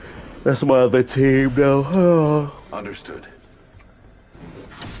 That's my other team now. Oh. Understood.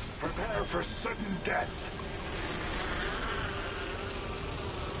 Prepare for sudden death.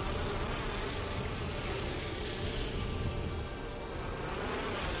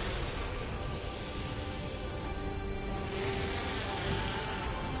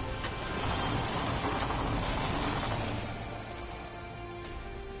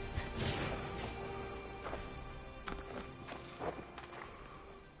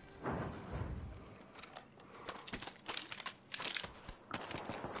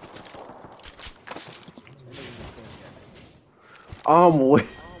 Wait.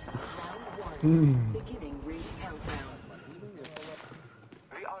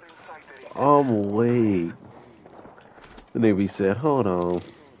 Wait. The Navy said, hold on.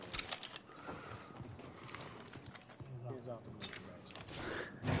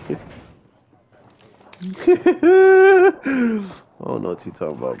 I don't know what you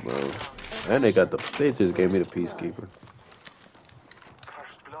talking about, bro. And they just gave me the Peacekeeper.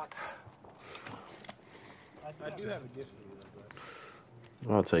 I do have a gift for you,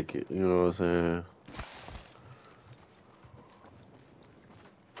 though, I'll take it, you know what I'm saying?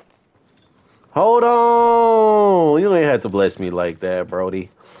 Hold on! You ain't have to bless me like that, Brody.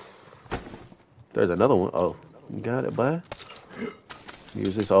 There's another one. Oh, you got it, bud?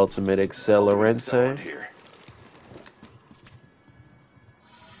 Use this ultimate accelerante.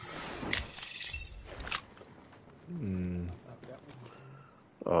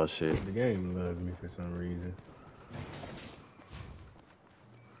 Oh, shit. The game loves me for some reason.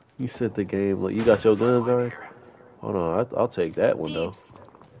 You said the game. Look, you got your guns on? Hold on, I'll take that one though.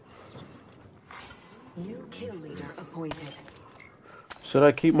 New kill leader appointed. Should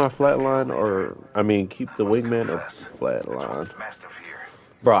I keep my flatline or keep the wingman or flatline?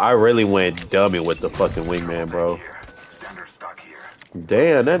 Bro, I really went dummy with the fucking wingman, bro.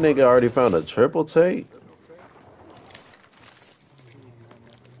 Damn, that nigga already found a triple take.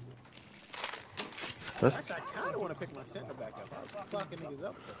 Actually, I kind of want to pick my center back up. I was fucking niggas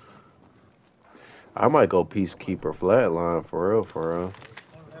up. I might go Peacekeeper flatline for real, for real.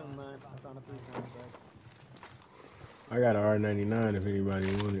 Never mind. I found a 3-point sack. I got an R99 if anybody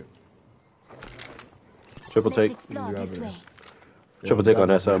want it. Triple take. Triple take on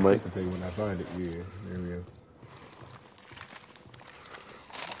that side, Mike. Triple take when I find it. Yeah, there we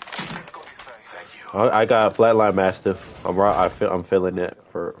go. I got flatline Mastiff. I'm feeling that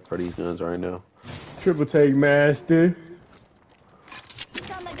for these guns right now. Triple take master.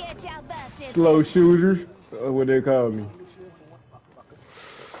 Slow shooters. What they call me.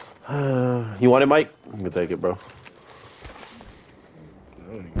 You want it, Mike? I'm gonna take it, bro.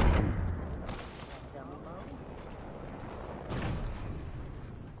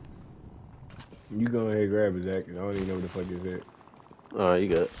 You go ahead and grab it, Zach, 'cause I don't even know what the fuck is that. Alright, you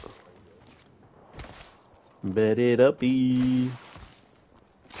got it. Bet it up-y.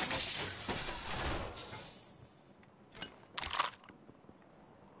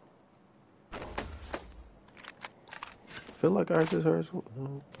 Feel like I just heard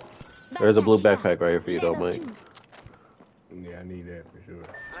something. There's a blue backpack right here for you, though, Mike. Yeah, I need that for sure.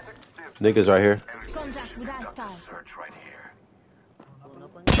 Niggas right here. Contact with hostile. Search right here.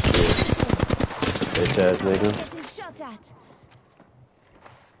 Bitch ass nigga. Getting shot at.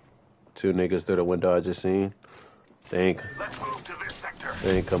 Two niggas through the window I just seen. They ain't, Let's move to this sector.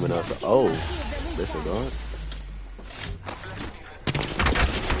 they ain't coming out. Oh, disregard.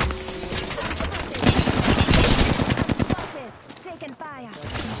 Spotted. Taking fire.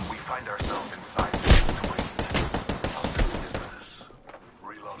 We find ourselves inside the suite.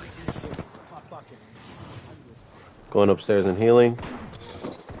 Reloading. Going upstairs and healing.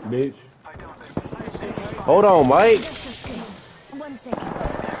 Bitch. Hold on, Mike. Just a second. 1 second.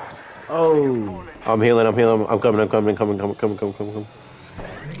 Oh. I'm healing. I'm coming. Coming.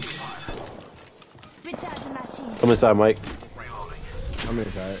 Recharging machine. Come inside, Mike. I'm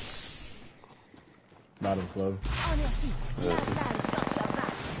inside. Bottom floor. On your feet. Last man's got your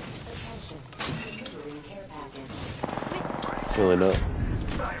back. Healing up.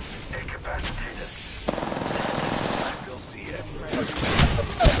 I'm incapacitated. I still see it.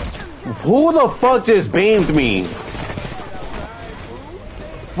 Who the fuck just beamed me?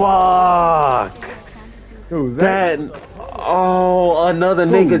 Fuck. Who's that? Oh, another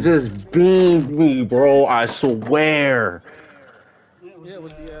nigga just beamed me, bro. I swear. Yeah, it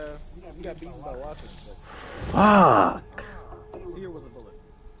was the, you got beaten by Watson. Fuck. Sear was a bullet.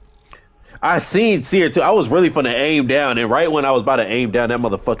 I seen Sear too. I was really finna aim down, and right when I was about to aim down, that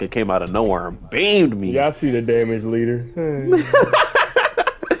motherfucker came out of nowhere and beamed me. Y'all see the damage leader.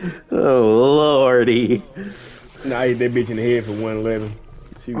 Oh, lordy. Nah, I hit that bitch in the head for 111.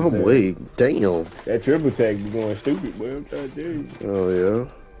 She was I'm sad. weak. Damn. That triple tag be going stupid, boy. I'm trying to tell you. Oh,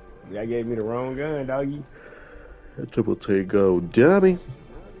 yeah. Y'all gave me the wrong gun, doggy. That triple take go, dummy.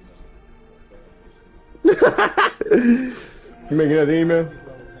 You make another email?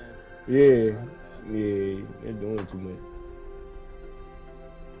 Yeah. Yeah. They're doing too much.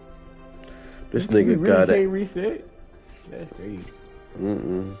 This We nigga really got can't it. reset? That's crazy.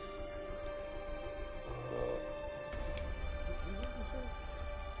 Mm-mm.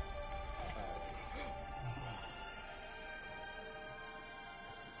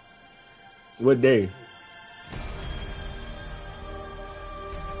 What day?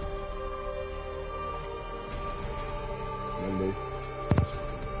 Monday.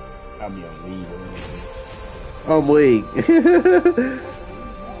 I'll be on leave. I'm weak.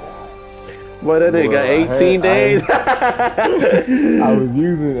 Boy, that nigga got 18 days. I was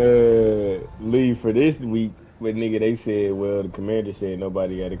using leave for this week, but nigga, they said, well, the commander said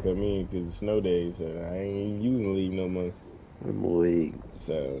nobody got to come in because it's snow days, so I ain't even using leave no more. I'm weak.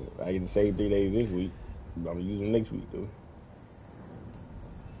 So I can save 3 days this week. But I'm using next week though.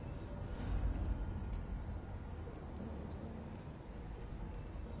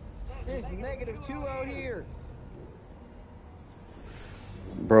 It's -2 out here.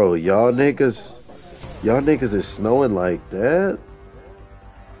 Bro, y'all niggas is snowing like that?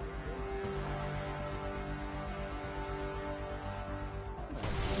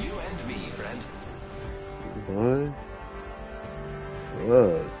 You and me, friend. Boy. Fuck.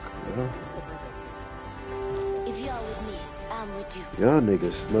 Bro. If you're with me, I'm with you. Y'all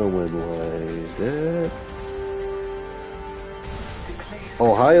niggas snowing like that. The place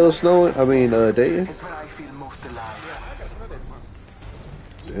Ohio snowing? I mean, Dayton? is where I feel most alive.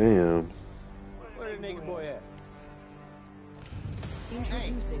 Damn. Where the nigga boy at?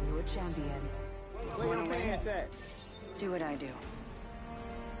 Introducing your champion. Where your pants at? Do what I do.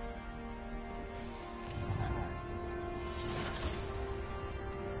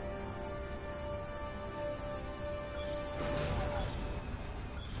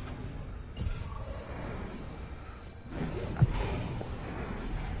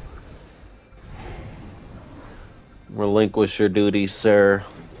 Relinquish your duties, sir.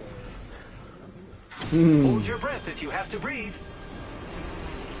 Hold your breath if you have to breathe.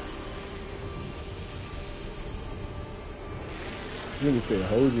 Nigga said,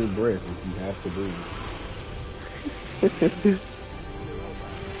 hold your breath if you have to breathe.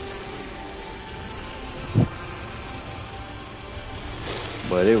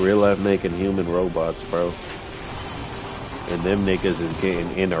 But they real life making human robots, bro. And them niggas is getting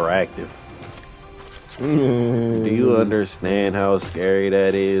interactive. Do you understand how scary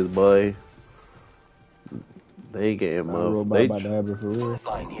that is, boy? They getting muff. They about to happen for real.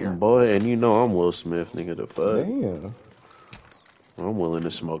 boy, and you know I'm Will Smith, nigga. The fuck? Damn. I'm willing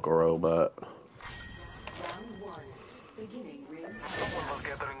to smoke a robot. Round 1. Beginning ring. Someone was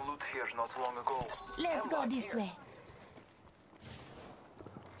gathering loot here not so long ago. Let's go this way.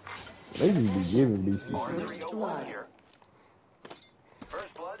 They just be giving me shit. First blood. Here.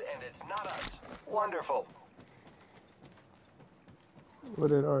 First blood, and it's not us. Wonderful. What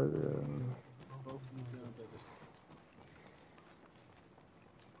that are?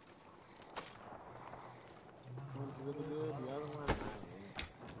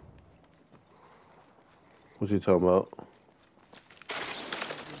 What you talking about?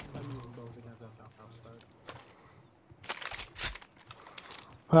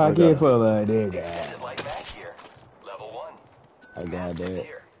 Pocket full of that guy. Extended light back here. Level 1. I got that.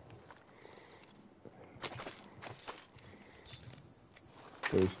 Here.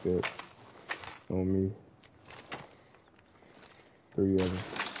 First step on me. 3 of them.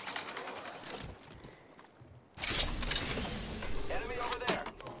 Enemy over there.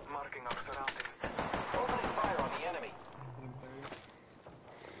 Marking our surroundings. Opening fire on the enemy.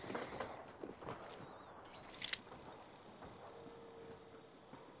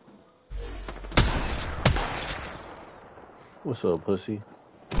 What's up, pussy?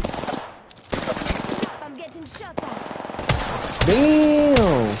 I'm getting shot at.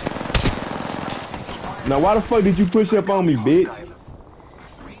 Damn! Now why the fuck did you push up on me, bitch?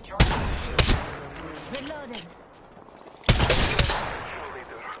 Reloading.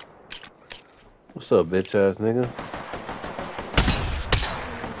 What's up, bitch ass nigga?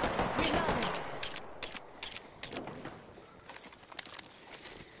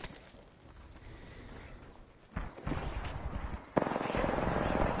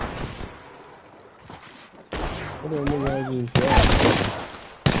 What that nigga I just shot?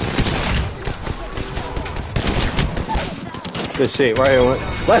 Good shit, right here.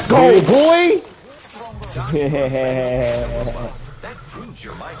 Let's go, boy!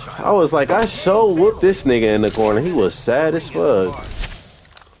 I was like, I so whooped this nigga in the corner. He was sad as fuck.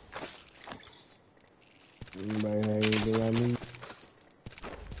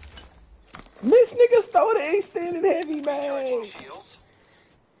 This nigga stole the extended heavy bag.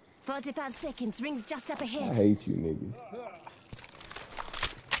 45 seconds. Rings just up ahead. I hate you niggas.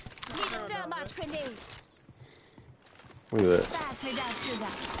 Need a thermite grenade. Look at that. Pass me that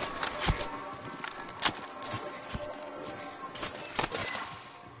sugar.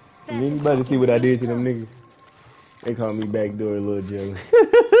 Anybody see what I did to them niggas? They call me backdoor little jelly.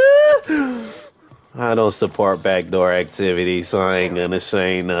 I don't support backdoor activity, so I ain't gonna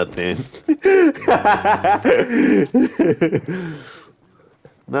say nothing.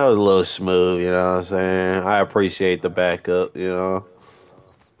 That was a little smooth, you know what I'm saying? I appreciate the backup, you know.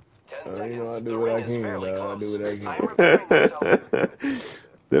 You know, I do what I can, dog. I do what I can.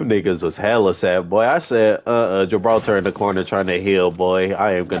 Them niggas was hella sad, boy. I said, Gibraltar in the corner trying to heal, boy.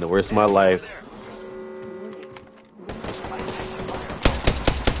 I am gonna risk my life.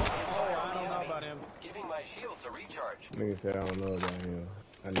 Giving my shields a recharge. Nigga said I don't know about him.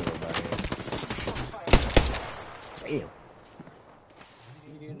 I know about him. Damn.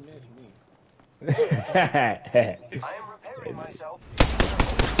 You didn't miss me. I am repairing myself.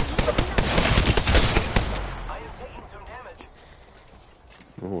 I am taking some damage.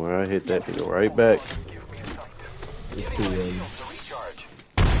 Oh, I hit that nigga right back. Giving my shields a recharge.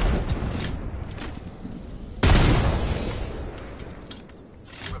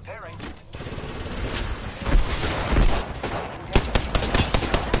 Repairing.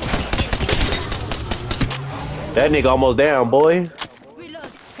 That nigga almost down, boy.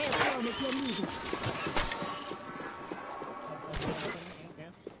 Reload. Help roll if you need it.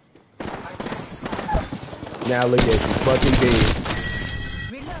 Now look at you, fucking dead.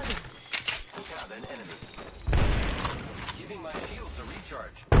 Reloading. Got an enemy. Giving my shields a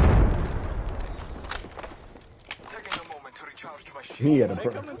recharge. Taking a moment to recharge my shield. He had a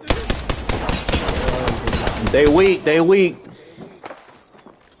pro. They weak, they weak.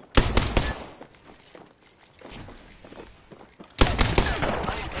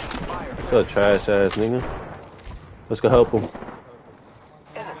 What's up, trash ass nigga? Let's go help him.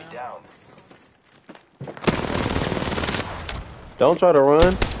 Enemy down. Don't try to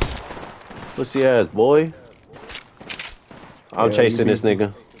run. Pussy ass boy. I'm Yeah, chasing you this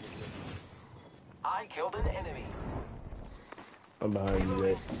nigga. I killed an enemy. I'm behind you,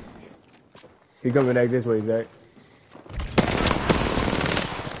 Zach. He coming back this way, Zach.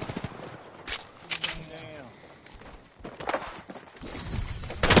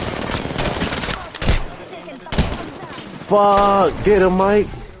 Fuck, get him, Mike.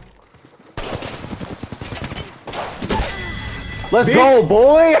 Let's go,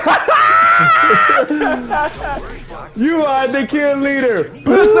 boy. You are the kill leader.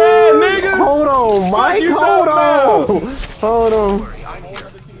 Puss ass nigga. Hold on, Mike. you Hold talking on. Hold on.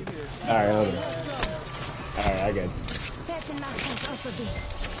 Alright, hold on. Alright, I got you. Patching myself up a bit.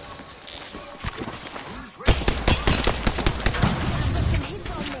 Some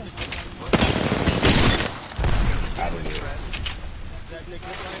hits on me.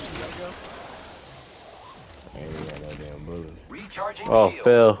 I ain't got no damn bullets. Recharging Oh, shields.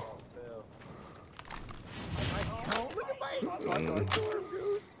 fell.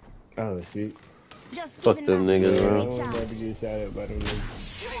 Oh shit. Just Fuck giving them my niggas, shield a bro. I don't recharge. about to get shot at by them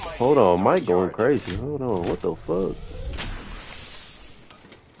niggas. Hold on, Mike going crazy. Hold on, what the fuck?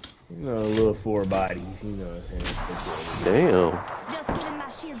 You know, a little four bodies, you know what I'm saying? Damn. Just giving my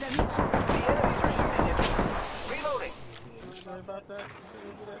shields a recharge. The enemies are significant. Reloading. Sorry about that. Sorry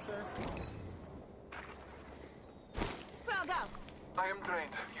to do that, sir. Frog out. I am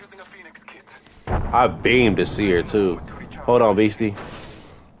drained. Using a Phoenix kit. I beamed to see her too. Hold on, Beastie.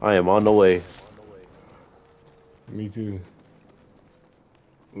 I am on the way. Me too.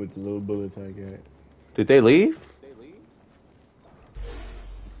 With the little bullets I got. Did they leave?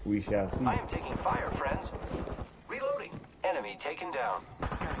 We shall see. I am taking fire, friends. Reloading. Enemy taken down.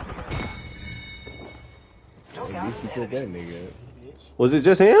 Took At out least you an put that enemy. nigga up. Was it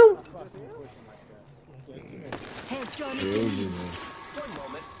just him? Heads joining Yeah, it was just me. One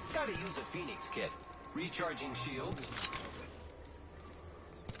moment. Gotta use a Phoenix kit. Recharging shields.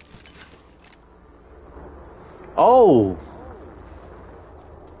 Oh.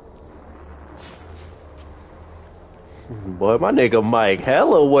 Boy, my nigga Mike,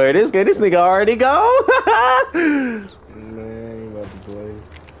 hella where this nigga already gone. Man, I ain't about to play.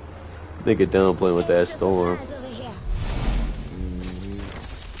 Nigga done playing with that storm. Eyes over here.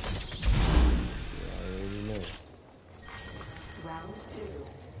 I already know. Round 2.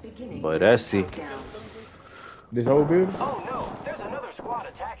 Beginning. But that's see. Countdown. This whole building? Oh no, there's another squad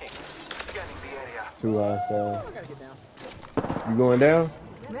attacking. Scanning the area. Two outside. I gotta get down. You going down?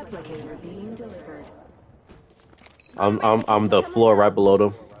 Replicator being delivered. I'm the floor right below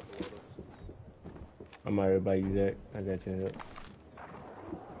them. I'm alright by you, Zach. I got your help.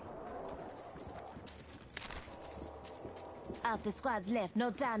 Half the squad's left.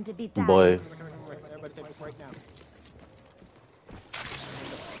 No time to be tired. Boy, Everybody take this right now.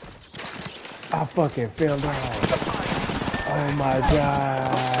 I fucking fell down. Oh my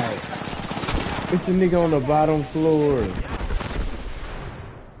god. It's a nigga on the bottom floor.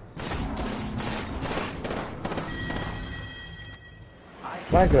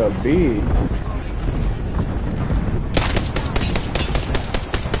 Like a bitch.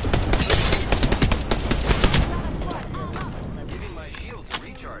 Giving my shields a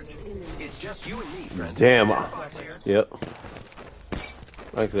recharge. It's just you and me, friend. damn. Box here. Yep.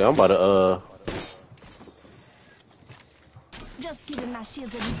 Actually, I'm about to Just giving my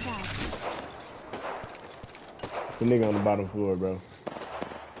shields a recharge. It's the nigga on the bottom floor, bro.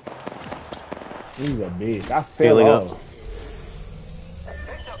 He's a bitch. I fell Healing up. off.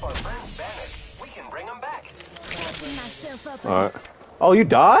 Picked up our friend's bandit. We can bring him back. Catching myself up. All right. Oh, you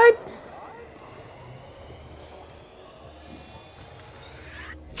died?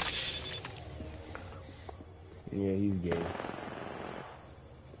 Yeah, he's gay.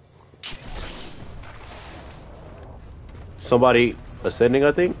 Somebody ascending,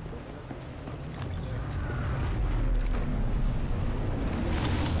 I think.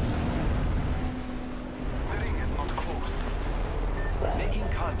 The ring is not close. Making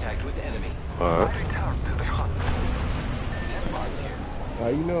contact with enemy. All right. Return to the hunt. Box here. Oh,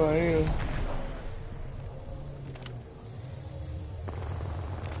 you know I am.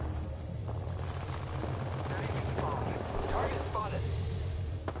 Target spotted.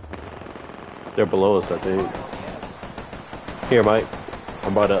 They're below us, I think. Here, Mike.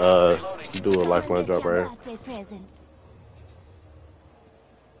 I'm about to do a lifeline drop right here. Birthday present.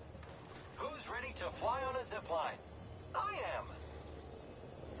 Who's ready to fly on a zip line? I am.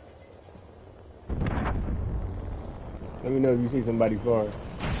 Let me know if you see somebody far.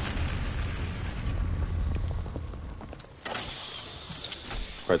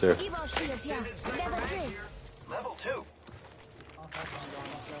 Right there. Evo shields here. Level 3. Level 2.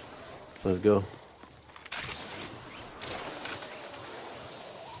 Let's go.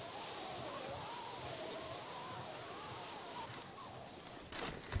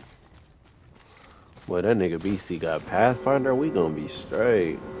 Boy, that nigga BC got Pathfinder. We gonna be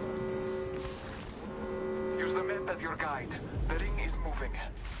straight. Use the map as your guide. The ring is moving.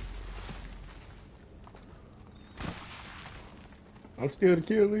 I'm still the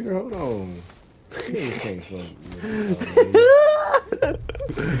kill leader. Hold on. You ain't can't fuck me.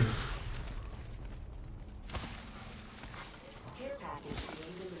 Care package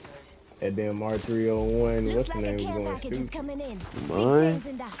being delivered. That damn R301. What's Looks the like a name was care going package is stupid. coming in. Mine? Big tails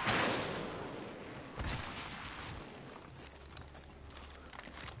in that.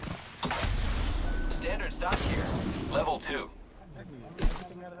 Standard stock here. Level 2.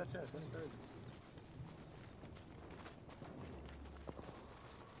 Nothing out of that chest. That's crazy.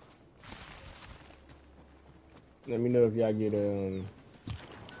 Let me know if y'all get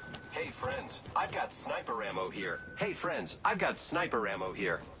Hey friends, I've got sniper ammo here. Hey friends, I've got sniper ammo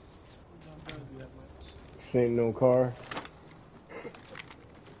here. Don't do that much. Sentinel car.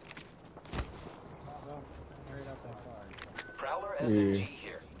 Prowler Yeah. SMG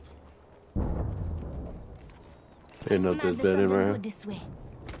here. Ain't no this bed in right here. This way.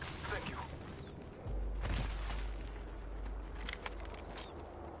 Thank you.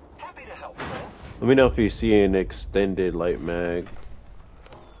 Happy to help, friend. Let me know if you see an extended light mag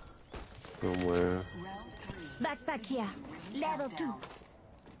somewhere. Backpack here. Level 2.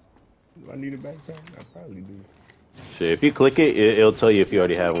 Do I need a backpack? I probably do. Shit, if you click it, it'll tell you if you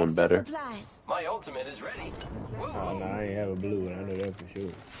already have one better. My ultimate is ready. Oh no, I ain't have a blue one. I know that for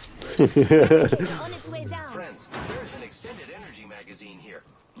sure. On its way down. Friends, there's an extended energy magazine here.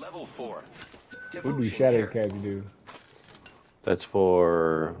 Level 4. What do Devotion Shadow here. Cats do? That's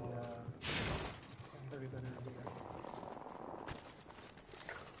for...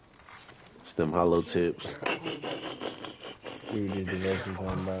 It's them hollow tips. See what this devotion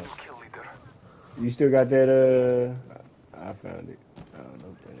talking about. You still got that, I found it. I don't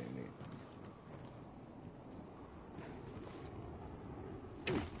know if that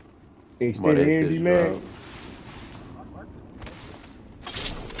ain't it. Extended energy mag.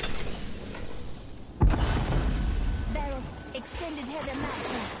 Barrels extended heavy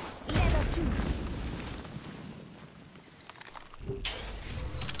mag. Level 2.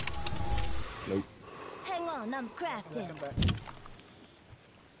 Nope. Hang on, I'm crafting.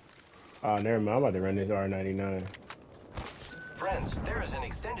 Oh, never mind. I'm about to run this R99. Friends, there is an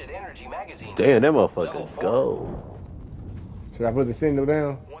extended energy magazine. Damn, that Level motherfucker 4. go. Should I put the Sentinel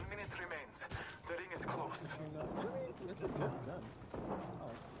down? 1 minute remains. The ring is close.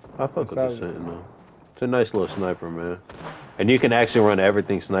 I fuck with the Sentinel. It's a nice little sniper, man. And you can actually run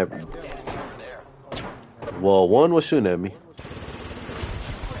everything sniper. Well, one was shooting at me.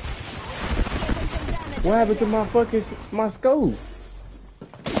 What happened to my fucking my scope?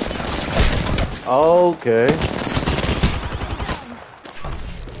 Okay.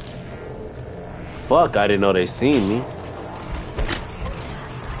 Fuck, I didn't know they seen me.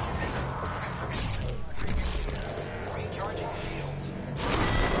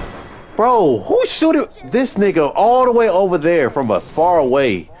 Bro, who's shooting this nigga all the way over there from a far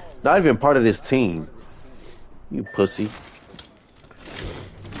away? Not even part of this team. You pussy.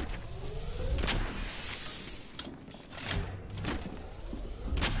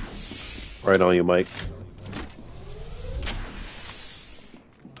 Right on you, Mike.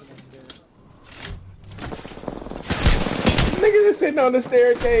 Niggas is sitting on the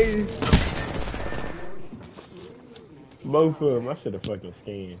staircase. Both of them. I should have fucking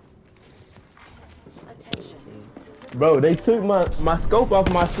scanned. Bro, they took my scope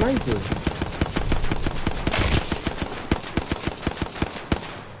off my sniper.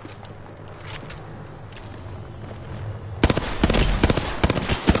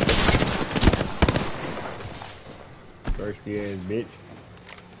 Thirsty ass bitch.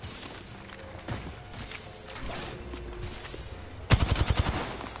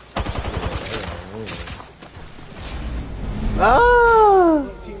 Ah!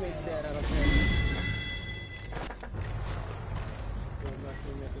 Teammates dead, I don't care.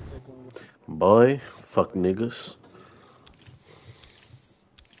 Boy, fuck niggas.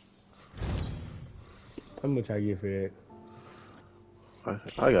 How much I get for that?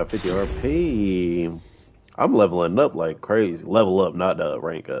 I got 50 RP. I'm leveling up like crazy. Level up, not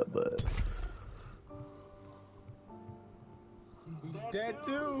rank up, but. He's dead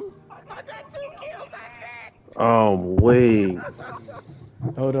too. I got 2 kills. Wait.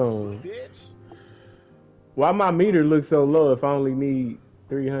 Hold on. Bitch. Why my meter look so low if I only need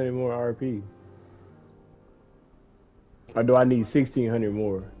 300 more RP? Or do I need 1600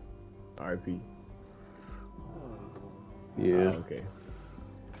 more RP? Yeah. Oh, okay.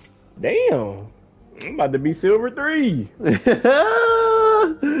 Damn. I'm about to be silver 3.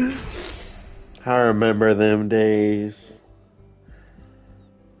 I remember them days.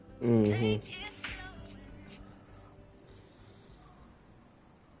 Mm-hmm.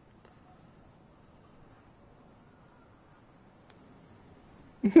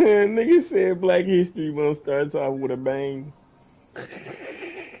 Nigga said Black History Month starts off with a bang.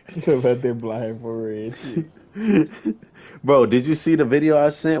 About that blind forehead shit. Bro, did you see the video I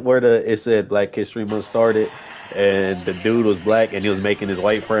sent where it said Black History Month started and the dude was black and he was making his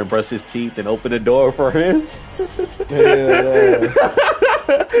white friend brush his teeth and open the door for him?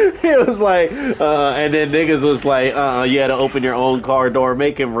 He was like, and then niggas was like, you had to open your own car door,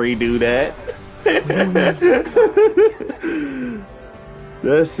 make him redo that.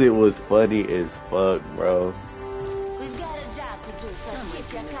 That shit was funny as fuck, bro. We've got a job to do, so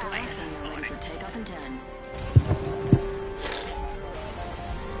shift your car. Ready for takeoff in 10.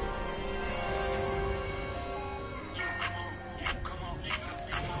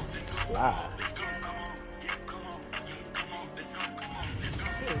 Wow.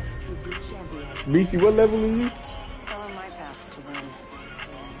 This is your champion. BC, what level are you? On my path to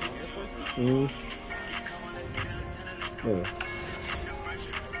win. Yeah.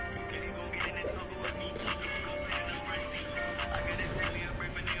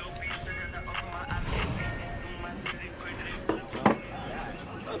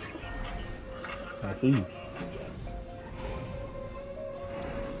 I see you.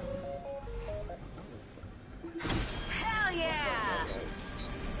 Hell yeah!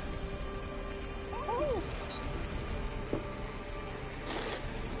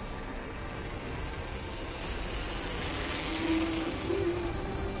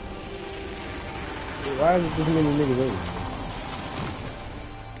 Why is it this many niggas over?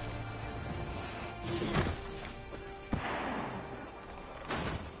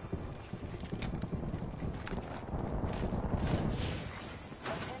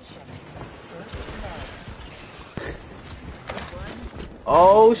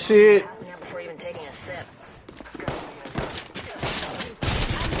 Oh shit. Passing out before even taking a sip.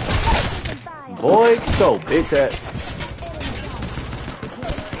 Boy, go bitch ass.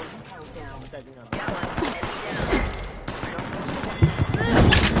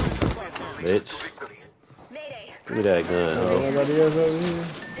 Bitch. Give me that gun, ho. Anybody else over here?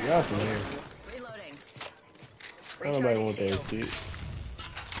 Y'all from here. Reloading. Don't nobody want that shit.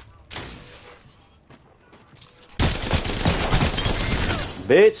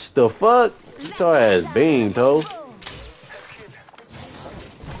 Bitch, the fuck? Get your ass beamed, ho.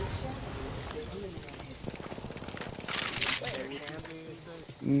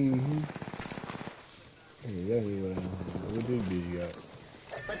 Mm-hmm. Hey, that's what this bitch got.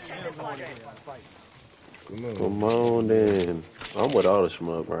 Let's check this quadrant. Come on. Come on then. I'm with all the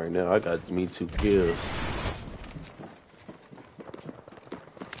smoke right now. I got me 2 kills.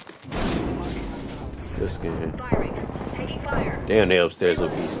 This game. Firing. Taking fire. Damn, they upstairs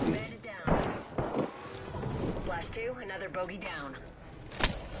with BC. Bandit down. Flash 2, another bogey down.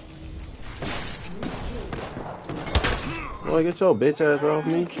 Boy, get your bitch ass off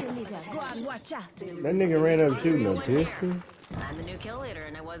me. Go on, watch out. That nigga ran up shooting a pistol. I'm the new kill leader,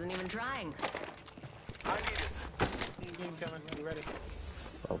 and I wasn't even trying. Game coming. You ready?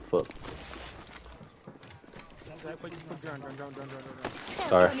 Oh, fuck. Drone.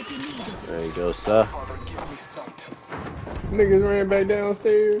 Sorry. There you go, sir. Niggas ran back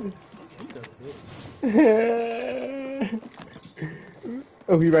downstairs.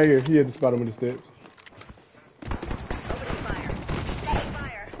 Oh, he right here. He at the bottom of the steps. Opening fire. Taking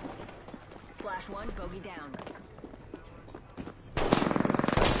fire. Splash 1, bogey down.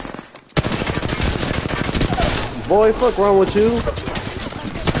 Boy, fuck wrong with you?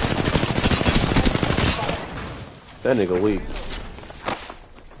 That nigga weak.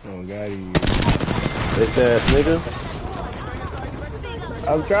 Oh, God, he... Bitch ass nigga.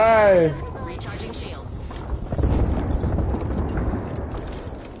 I'm trying. Recharging shields.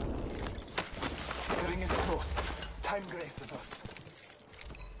 The ring is close. Time graces us.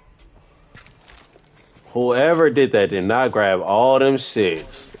 Whoever did that did not grab all them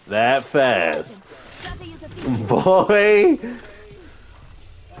shits that fast. Gotta use a few. Boy.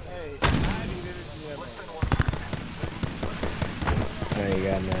 I ain't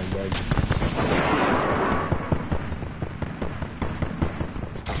got nothing, baby.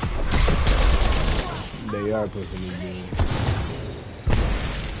 They are pushing me, dude.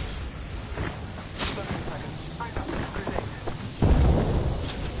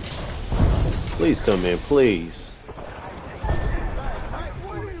 Please come in, please.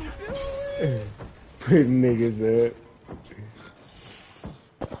 Put niggas up.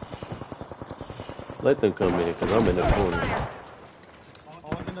 Let them come in, because I'm in the corner.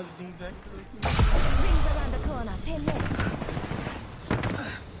 Always another team deck. Rings around the corner. 10 left.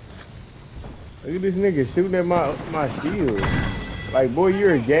 Look at this nigga shooting at my shield. Like, boy,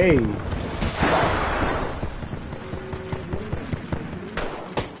 you're gay. On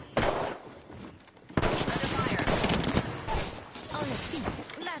the feet.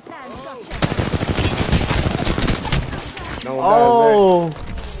 Left hand's got you. Don't Oh!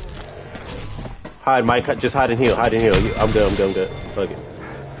 Hide, Mike. Just hide and heal. Hide and heal. I'm good. Fuck it.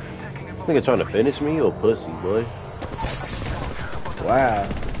 Nigga trying to finish me? You a pussy, boy. Wow.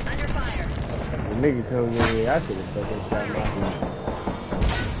 The nigga comes in here, I should have fucking shot my feet.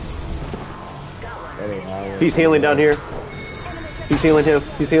 That ain't how it works. He's healing down here. He's healing him.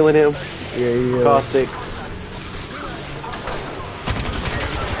 Yeah, yeah. Caustic.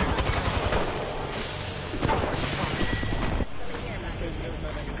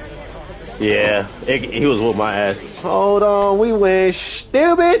 Yeah, he was with my ass. Hold on, we win,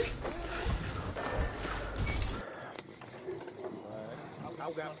 stupid.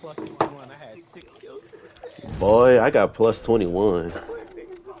 got plus 61. I had 6 kills. Boy, I got plus 21.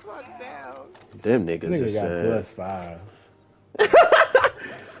 Niggas the fuck down. Them niggas Nigga is got sad. +5.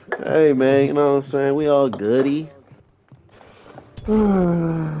 Hey man, you know what I'm saying? We all goody.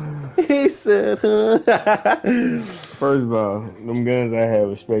 He said, huh? First of all, them guns I had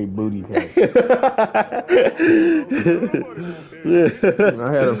was straight booty pack. I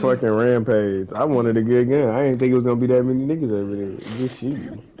had a fucking rampage. I wanted a good gun. I didn't think it was gonna be that many niggas over there. Just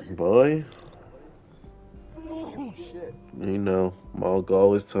shooting. Boy, Oh, shit. you know, my uncle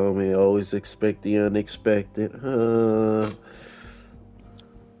always told me, always expect the unexpected.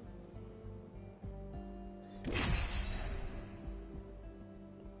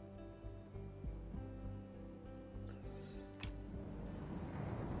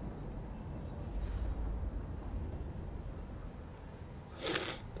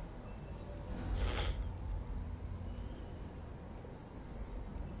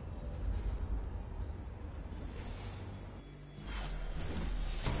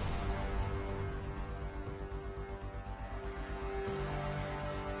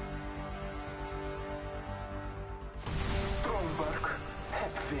 Strong work.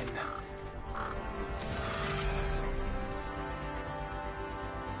 Hepfin.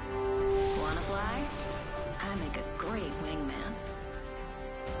 Wanna fly? I make a great wingman.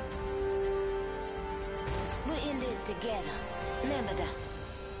 We're in this together. Remember that.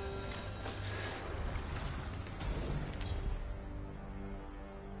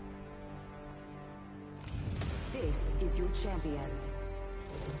 This is your champion.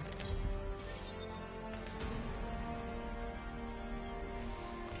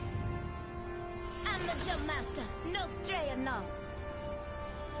 I'm the jump master. No straying now.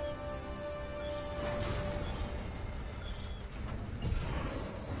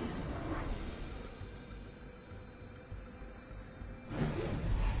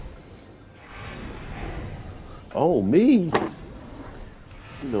 Oh, me?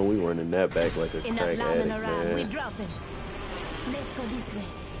 You know, we running that back like a Enough crack lambing addict, around. We man. dropping. Let's go this way.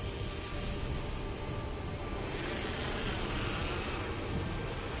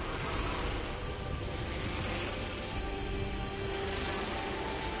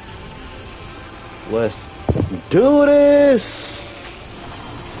 Let's do this!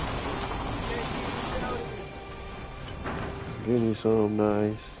 Give me something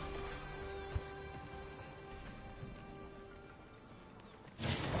nice.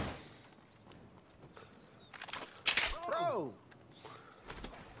 Bro,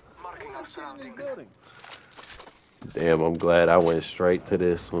 Marking our I'm sitting in surroundings. the building. Damn, I'm glad I went straight to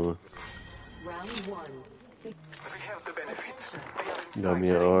this one. Round 1. We have the benefits. They are Got me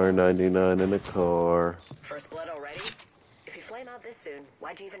an R99 in the car. First blood already? If you flame out this soon,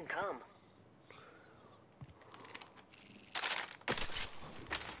 why'd you even come?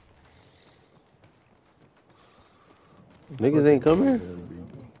 Niggas ain't come here?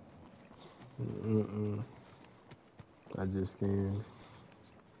 I just scanned.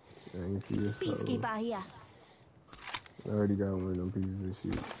 I ain't see it. Peacekeeper here. I already got one of them pieces of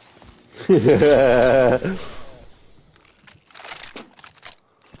shit.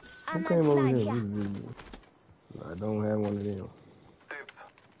 Who I'm came over here? here. I don't have one of them.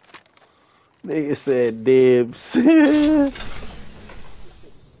 Nigga said dibs.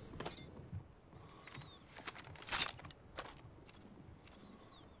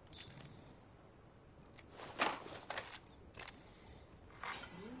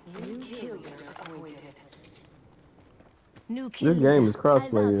 New kill. This game is Eyes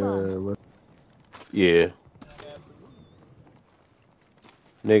crossplay. on What Yeah.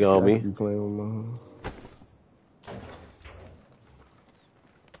 Nigga on I me. be playing with my.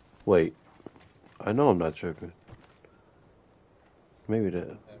 Wait. I know I'm not tripping. Maybe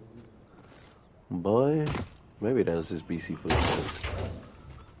that. Boy. Maybe that's his BC footsteps.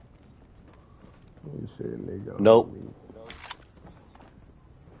 You said nigga. on Nope. me.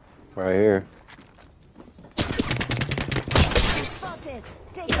 Right here. Spotted.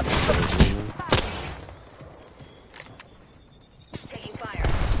 Take it. Taking fire.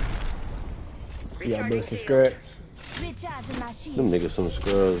 Yeah, Recharging but shield. subscribe. Recharging my shield. Them niggas some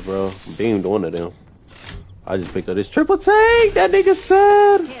scrubs, bro. Beamed one of them. I just picked up this triple tank. That nigga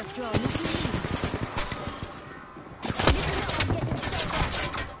said. Health draw. Look at me. Listen up, I'm getting shot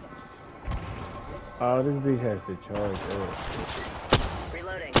at. Oh, this bitch has to charge up.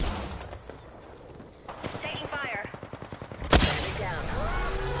 Reloading. Taking fire. Enemy down.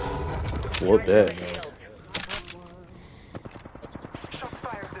 Whoop that. Shields.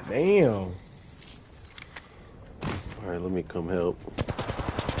 Damn. Alright, let me come help.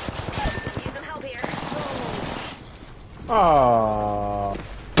 Need some help here. Oh.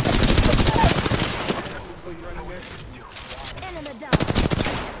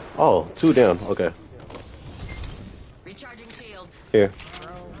 Oh, 2 down. Okay. Recharging shields. Here.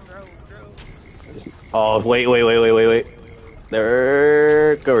 Oh, wait.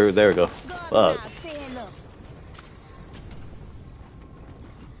 There we go. Fuck. Now, say hello.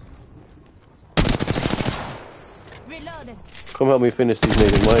 Reloading. Come help me finish these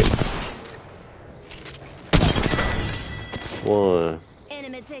niggas, Mike. 1.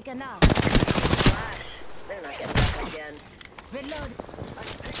 Enemy taken out. Flash. They're not getting back again. Reload.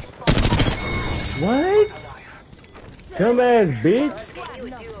 What? Dumbass bitch. Let's give you a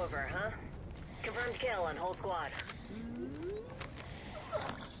do-over, huh? Confirmed kill on whole squad.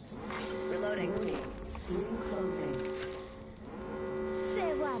 Reloading. Closing.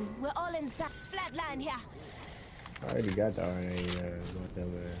 Say one. We're all inside. Flatline here. I already got the RNA.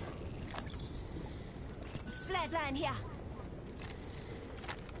 Whatever. Flatline here.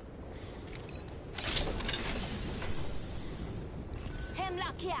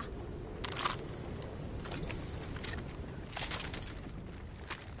 Hemlock here.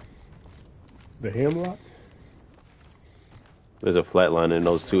 The hemlock? There's a flatline in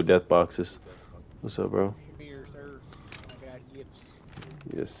those 2 death boxes. What's up, bro? Here, sir. I got gifts.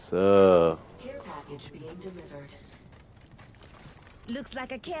 Yes, sir. Care package being delivered. Looks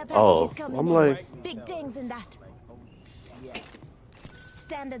like a care package Oh, is coming I'm in. like, Big things in that.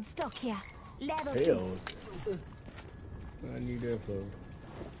 Standard stock here. Level 2. Hell. I need that for.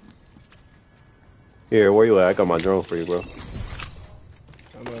 here, where you at? I got my drone for you, bro. I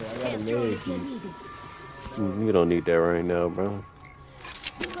got a Health med drone kit. if you need it. You don't need that right now, bro.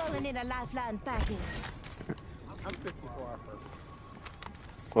 Calling in a lifeline package. I'm 54 off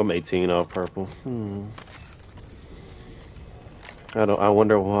purple. I'm 18 off purple. I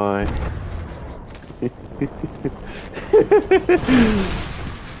wonder why.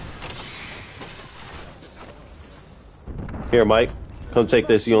 Here, Mike. Come take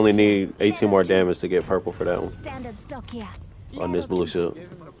this. You only need 18 more damage to get purple for that one. Standard stock here. On this blue shield. Give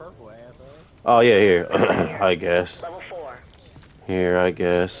him the purple, asshole. Oh, yeah, here. I guess. Level 4. Here, I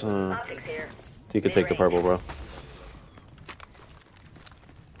guess. Optics here. You can take the purple, bro.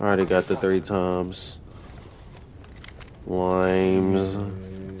 I already got the 3 times. Limes.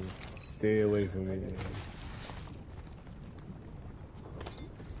 Stay away from me.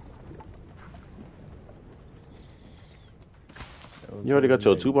 You already got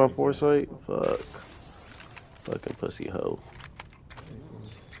your 2x4 sight? Fuck. Fucking pussy hoe.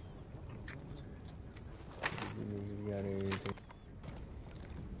 You got everything.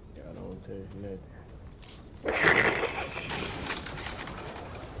 Y'all don't touch nothing.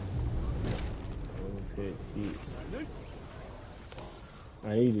 Don't touch shit. I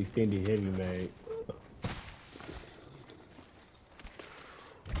need extended heavy mag.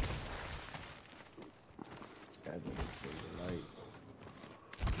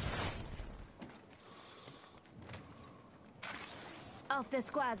 Off the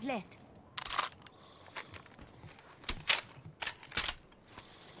squad's left.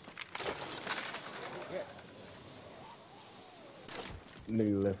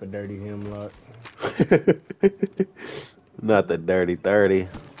 Nigga left a dirty hemlock. Not the dirty 30.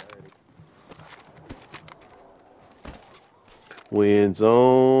 Wind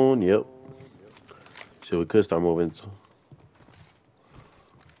zone. Yep. Shit, we could start moving.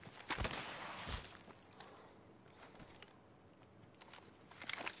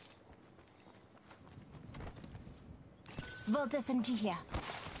 Volt SMG here.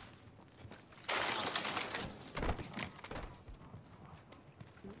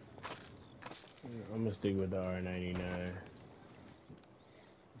 I'm gonna stick with the R99.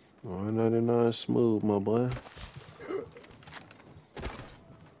 R99 smooth, my boy.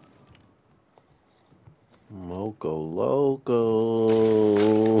 Moco Loco.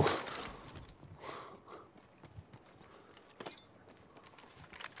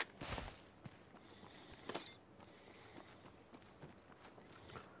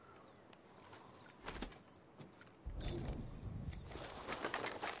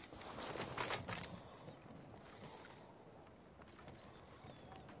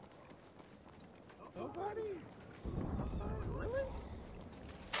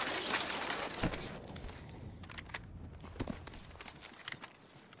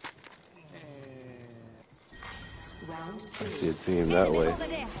 I see a team that way.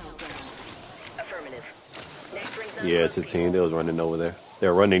 Affirmative. Next ring zone. Yeah, it's a team. They was running over there.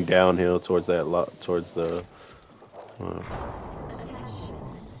 They're running downhill towards that towards the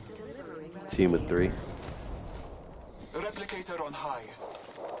team of 3. Replicator on high.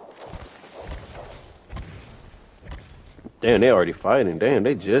 Damn, they already fighting. Damn,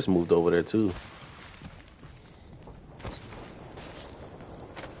 they just moved over there too.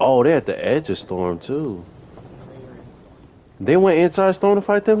 Oh, they at the edge of storm too. They went inside storm to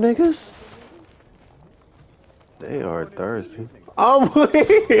fight them niggas. They are thirsty. I'm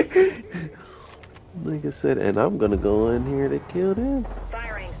Nigga said, and I'm gonna go in here to kill them.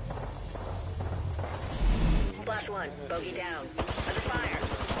 Firing. Splash one. Bogey down. Under fire.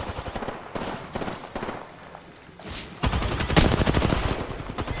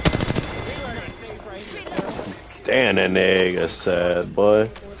 Damn, that nigga sad, boy.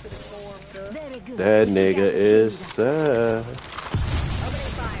 That nigga is sad.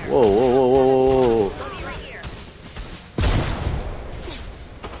 Whoa, whoa, whoa, whoa, whoa.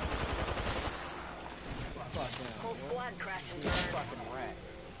 Whole squad crashed and burned.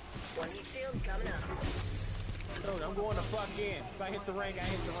 One heat shield coming up. Dude, I'm going to fuck in. If I hit the ring, I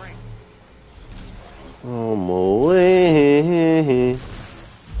hit the ring. Oh my way.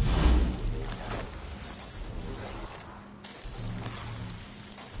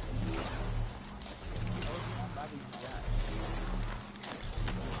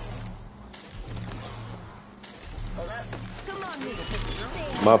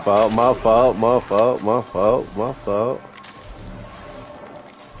 My fault, my fault, my fault, my fault, my fault.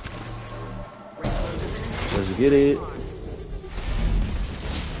 Let's get it.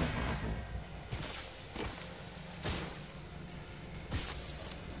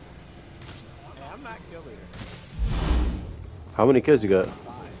 How many kills you got?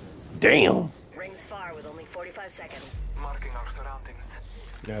 Damn. Rings far with only 45 seconds. Marking our surroundings.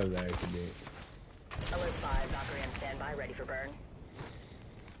 That was an accident. Alert 5, Valkyrie on standby, ready for burn.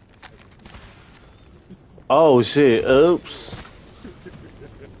 Oh shit, oops.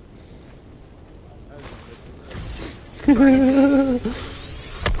 The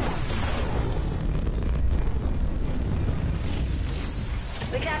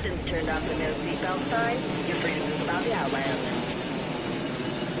captain's turned off the no seatbelt sign. You're free to move about the Outlands.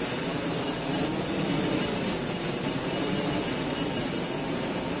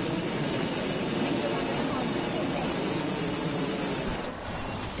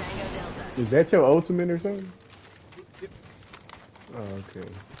 Tango Delta. Is that your ultimate or something? Oh, okay.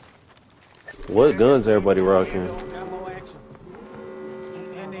 What guns everybody rocking?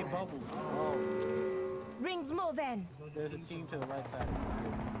 And they bubbled. Oh. Rings moving. There's a team to the right side.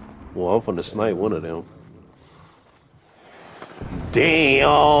 Well, I'm finna snipe one of them.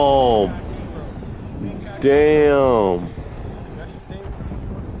 Damn! Damn!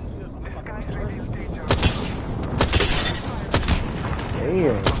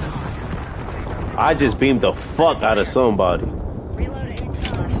 Damn. I just beamed the fuck out of somebody.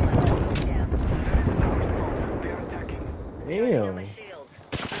 Damn.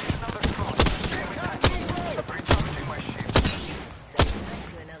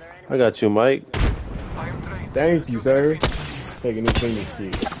 I got you, Mike. Thank you, sir. Taking this thing to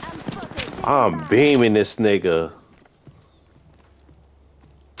shit. I'm beaming this nigga.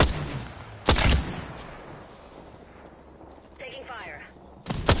 Taking fire.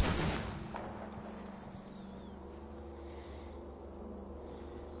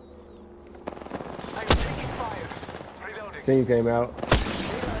 Team came out.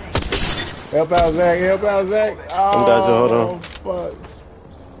 Help out, Zach. Help out, Zach. Oh, got you. Hold on. Fuck.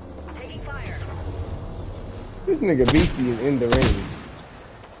 This nigga Beastie is in the ring.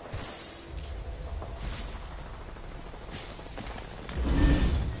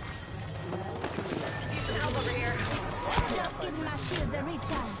 Just give my shields a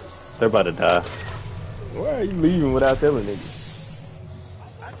recharge. They're about to die. Why are you leaving without telling niggas?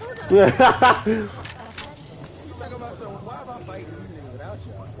 Why am I fighting these niggas without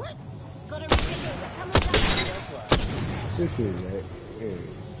y'all? Got a replicator coming down. This is that. Yeah.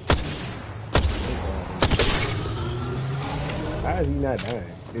 How is he not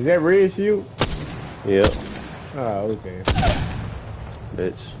dying? Is that red shield? Yep. Oh, okay.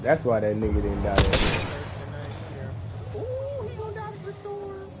 Bitch. That's why that nigga didn't die. Ooh, he gonna die to the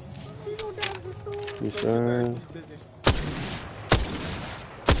storm. He gonna die to the storm. You sure?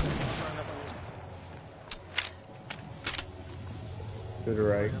 To the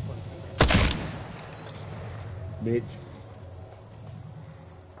right. Bitch.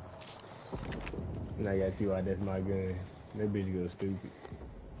 And I gotta see why that's my gun. That bitch goes stupid.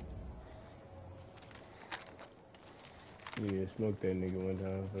 Yeah, smoked that nigga one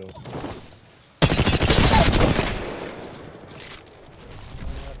time, so.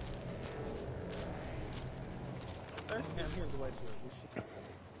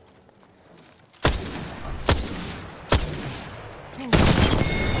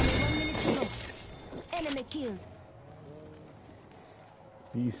 Enemy killed.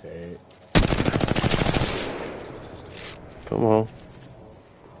 He said. Come on.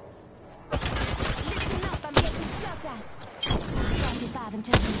 haven't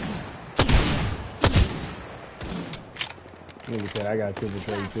taken this. Nigga said I got triple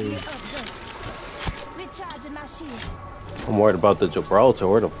trade too. Recharging my shields. I'm worried about the Gibraltar.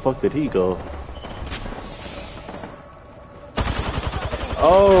 Where the fuck did he go?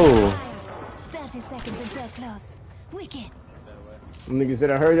 Oh! 30 seconds until close. Wicked. Nigga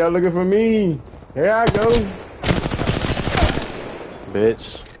said I heard y'all looking for me. Here I go.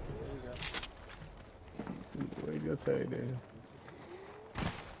 Bitch. Wait your tag there.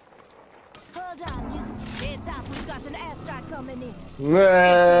 Hold on, use heads up. We've got an airstrike coming in.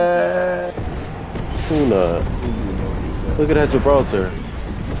 Tuna. Look at that Gibraltar.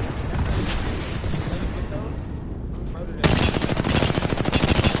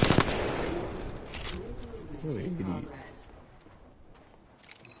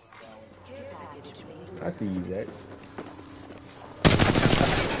 I see you, Jack.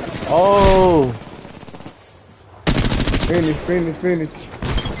 Oh! Finish.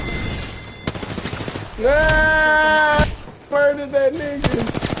 Ah! Murdered that nigga.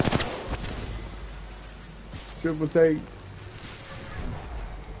 Triple take.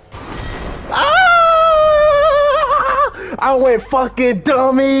 Ah! I went fucking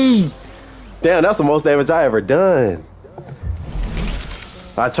dummy! Damn, that's the most damage I ever done.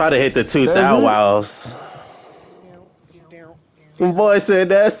 I tried to hit the 2,000 wows. Boy said,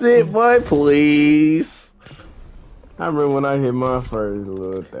 that's it, boy, please. I remember when I hit my first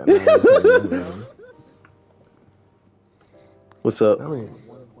little thing. What's up?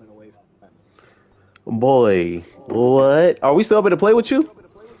 Boy, what? Are we still able to play with you?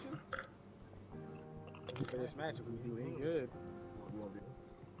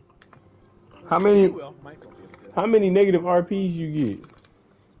 How many negative RPs you get?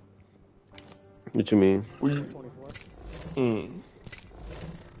 What you mean?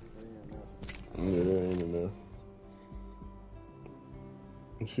 Yeah, that ain't enough.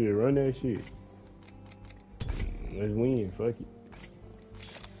 Shit, run that shit. Let's win, fuck it.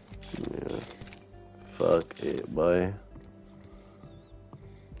 Yeah. Fuck it, boy.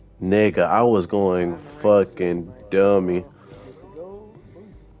 Nigga, I was going fucking dummy.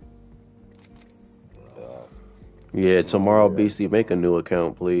 Yeah, tomorrow, BC, make a new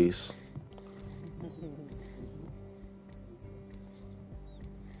account, please.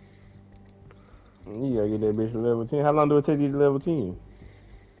 You gotta get that bitch to level 10. How long do it take you to level 10?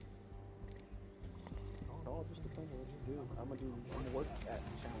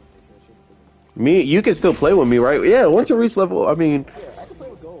 Me, you can still play with me, right? Yeah, once you reach level, I mean,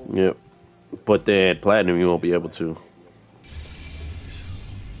 yep. But then platinum, you won't be able to.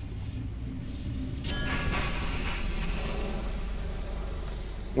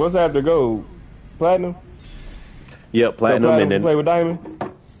 What's after gold? Platinum? Yep, platinum, and then play with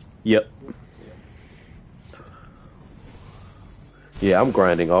diamond? Yep. Yeah, I'm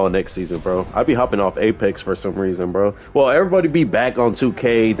grinding all next season, bro. I be hopping off Apex for some reason, bro. Well, everybody be back on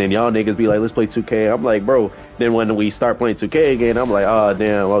 2K, then y'all niggas be like, let's play 2K. I'm like, bro, then when we start playing 2K again, I'm like, oh,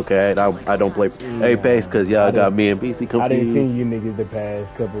 damn, okay, I don't play Apex because y'all got me and PC confused. I didn't see you niggas the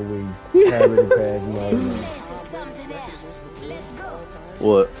past couple weeks. Already past months.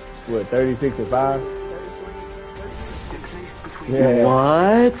 What? 36 and 5? Yeah.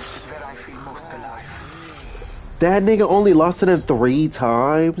 What? That nigga only lost to them 3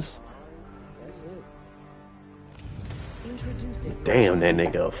 times? Damn, that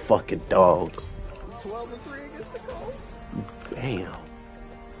nigga a fucking dog. Damn.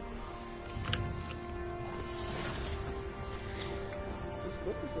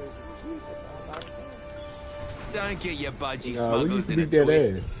 Don't get your budgie smugglers in a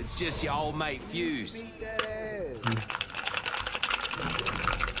twist. It's just your old mate Fuse.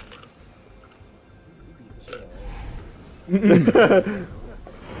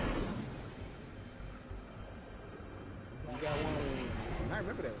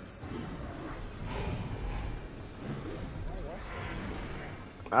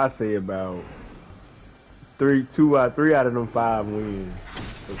 I say about 3 out of them 5 wins.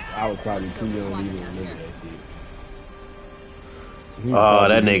 I was probably too young to even remember that shit. Oh,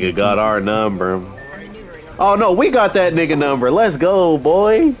 that nigga got our number. Oh no, we got that nigga number. Let's go,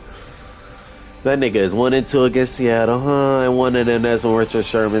 boy. That nigga is 1-2 against Seattle, huh? And one of them, that's when Richard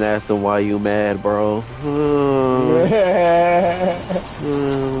Sherman asked him, why you mad, bro?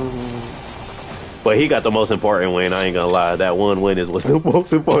 But he got the most important win, I ain't gonna lie. That one win was the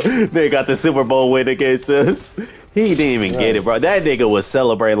most important. They got the Super Bowl win against us. He didn't even get it, bro. That nigga was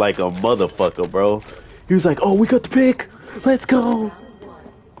celebrating like a motherfucker, bro. He was like, oh, we got the pick. Let's go.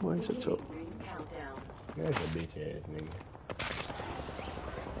 Why is it so? That's a bitch ass nigga.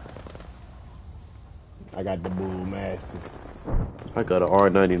 I got the bull master. I got an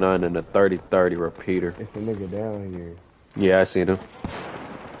R99 and a 30-30 repeater. It's a nigga down here. Yeah, I seen him.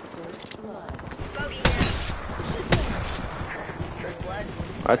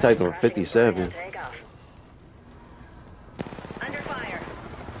 I tagged him 57. Under fire.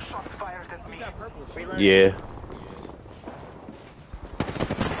 Shots fired at me. Yeah.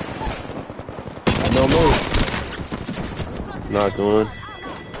 No more. Not going.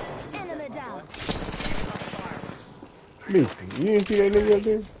 Enemy down. Bitch, you didn't see that nigga up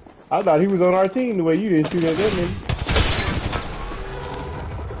there? I thought he was on our team the way you didn't shoot at that nigga.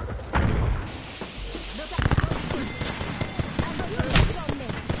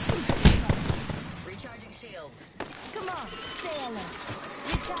 Recharging shields. Come on, sailor.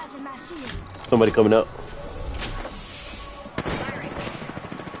 Recharging my shields. Somebody coming up.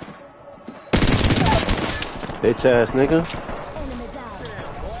 Bitch ass nigga. Enemy down.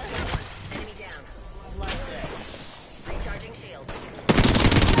 Enemy down. Recharging shields.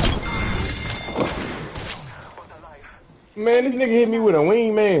 Man, this nigga hit me with a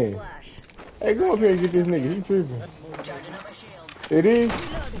wingman. Flash. Hey, go up here and get this nigga. He tripping. Charging up my shields. It is?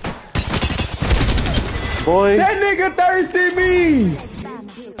 Boy. That nigga thirsty me!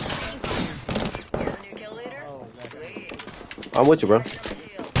 You're the new kill leader? Sweet. I'm with you, bro.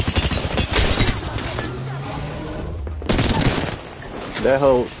 That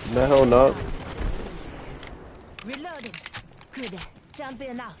whole knock. Reloading. Good.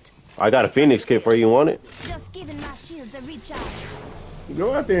 Jumping out. I got a Phoenix kit for you. You want it? Just giving my shields a recharge.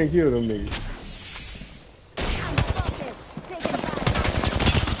 Go out there and kill them niggas. I'm spotted. Taking fire.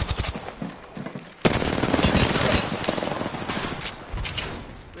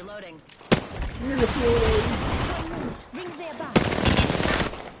 Reloading. Rings their back.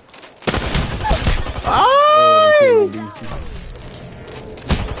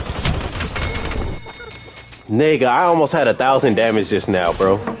 Nigga, I almost had 1,000 damage just now,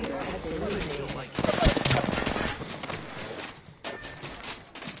 bro.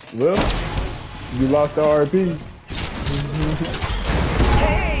 Well, you lost the RP.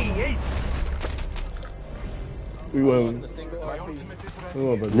 We won.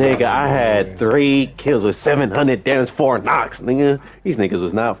 Nigga, I had 3 kills with 700 damage, 4 knocks, nigga. These niggas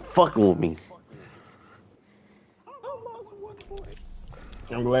was not fucking with me.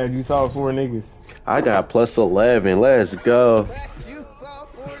 I'm glad you saw 4 niggas. I got plus 11. Let's go.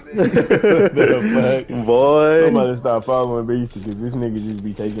 The fuck? Boy. Somebody stop following Beast because this nigga just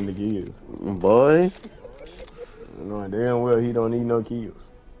be taking the kills. Boy. Knowing damn well he don't need no kills.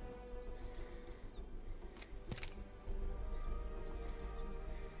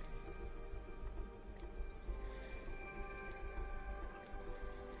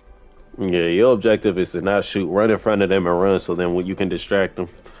 Yeah, your objective is to not shoot, run in front of them and run, so then you can distract them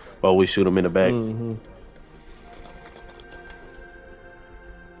while we shoot them in the back. Mm-hmm.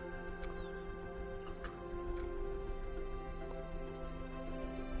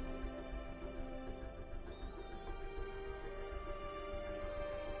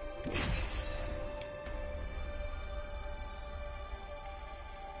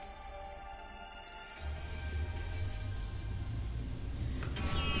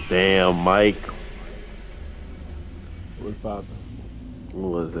 Damn, Mike. What's poppin'? What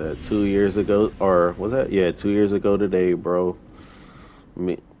was that? 2 years ago, or was that? Yeah, 2 years ago today, bro.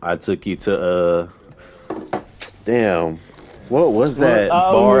 I took you to damn, what was that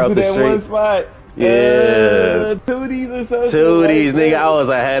bar up the that street? One spot. Yeah, Tooties or something. Tooties, like nigga.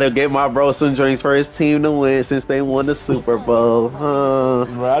 I had to get my bro some drinks for his team to win since they won the Super Bowl. Bro,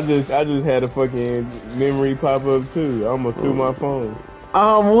 I just had a fucking memory pop up too. I almost threw my phone.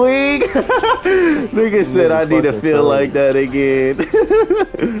 I'm weak. Nigga said I need to feel like that again.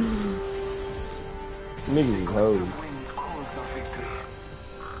 Niggas is hoes.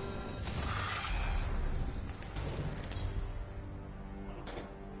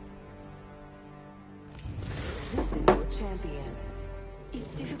 This is your champion. It's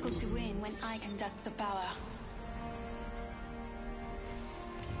difficult to win when I conduct the power.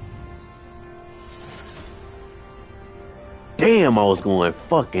 Damn, I was going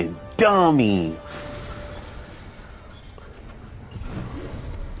fucking dummy.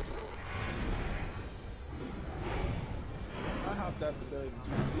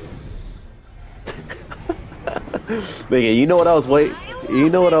 Nigga, you know what I was waking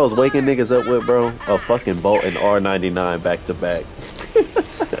niggas up with, bro? A fucking Bolt and R99 back to back.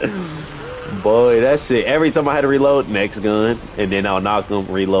 Boy, that shit. Every time I had to reload, next gun, and then I'll knock them,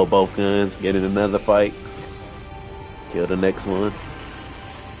 reload both guns, get in another fight, kill the next one.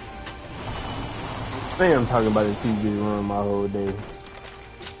 Man, I'm talking about the TV run my whole day.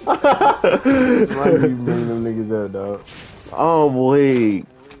 Why you bring them niggas up, dog? Oh boy.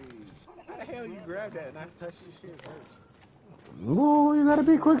 How the hell you grab that and I touch this shit first? Ooh, you gotta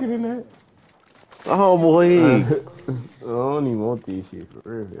be quicker than that. Oh boy. I don't even want this shit for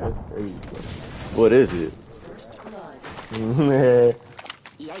real. That's crazy. What is it?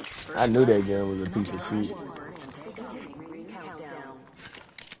 Yikes. I knew that gun was a piece of shit.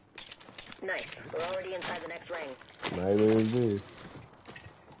 Nice. We're already inside the next ring. Neither is this.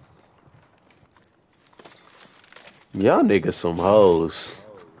 Y'all niggas some hoes.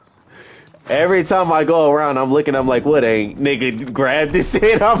 Every time I go around, I'm looking, I'm like, what ain't nigga grab this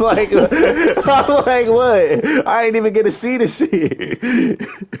shit? I'm like, what? I ain't even get to see the shit.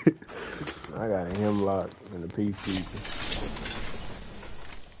 I got a hemlock and a PC.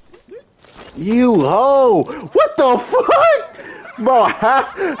 You hoe! What the fuck? Bro,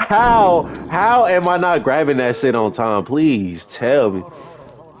 how am I not grabbing that shit on time? Please tell me.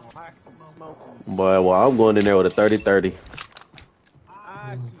 Boy, well, I'm going in there with a 30-30.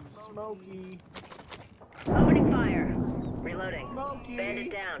 I see Smokey. Opening fire. Reloading.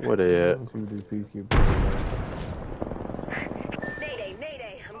 Bandit down. Where they at? Mayday,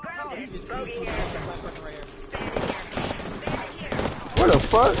 mayday. I'm grounded. Bogey here. Bandit here. What the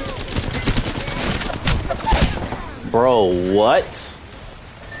fuck? Bro, what?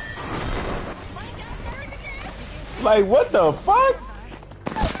 Like, what the fuck?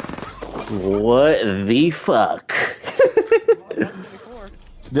 What the fuck?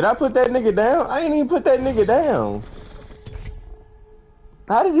 Did I put that nigga down? I ain't even put that nigga down.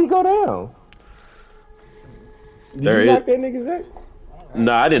 How did he go down? Did you knock that nigga's ass?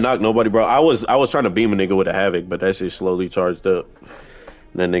 Nah, I didn't knock nobody, bro. I was trying to beam a nigga with a Havoc, but that shit slowly charged up.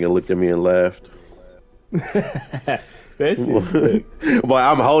 And that nigga looked at me and laughed. That shit sick. Boy,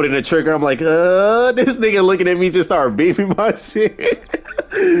 I'm holding the trigger. I'm like, this nigga looking at me just start beaming my shit.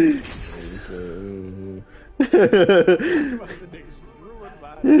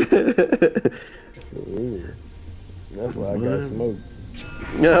 That's why I got smoked.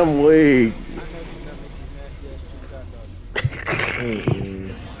 I'm weak.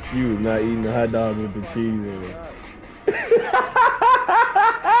 You was not eating the hot dog with the cheese in it.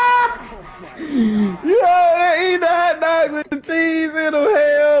 Yeah, eat the hot dog with the cheese in them.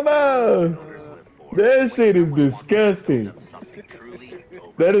 Hell no. That shit is disgusting.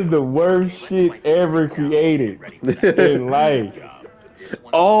 That is the worst shit ever created in life.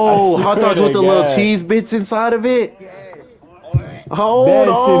 Oh, hot dogs with the little cheese bits inside of it? Hold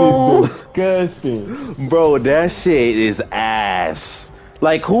on. That shit is disgusting. Bro, that shit is ass.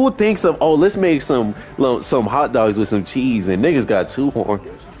 Like, who thinks of, oh, let's make some hot dogs with some cheese, and niggas got two horn.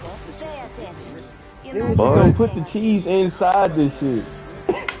 You gonna put the cheese inside this shit.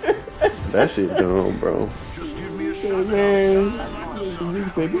 That shit dumb, bro. Man, you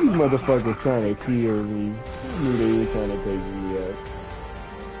said these motherfuckers trying to kill me. I knew they were trying to take me out.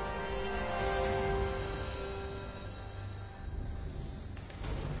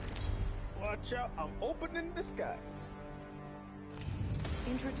 Watch out, I'm opening the skies.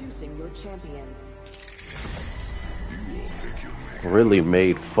 Introducing your champion. Really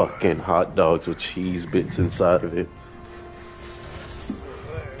made fucking hot dogs with cheese bits inside of it.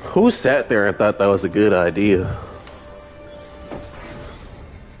 Who sat there and thought that was a good idea?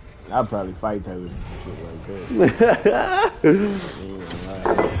 I'd probably fight her with shit like that. We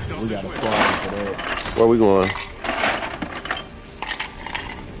got a squad for that. Where we going?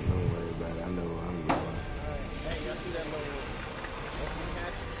 Don't worry about it. I know where I'm going. Hey, y'all see that little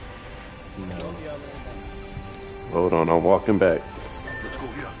No. Hold on, I'm walking back. Let's go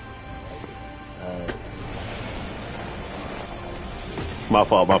here. Alright. My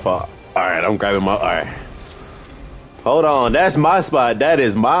fault. Alright, I'm grabbing my, alright. Hold on, that's my spot. That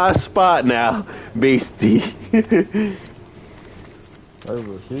is my spot now, beastie.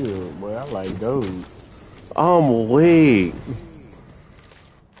 Purple shield, boy, I like those. I'm weak.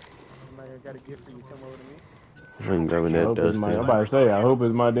 I got a gift for you. Come over to me. I'm grabbing that dust. I'm about to say, I hope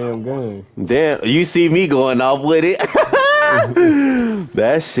it's my damn gun. Damn, you see me going off with it.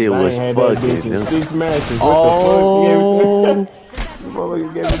 That shit was fucking. 6 matches. Oh. The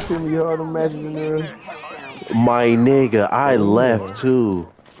motherfucker gave it to me, all the matches in there. My nigga, I left too.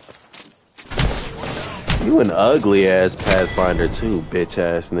 You an ugly ass Pathfinder too, bitch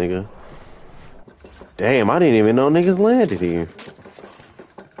ass nigga. Damn, I didn't even know niggas landed here.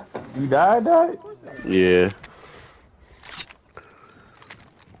 You died? Yeah.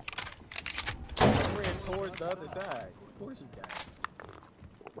 Ran towards the other side. Of course you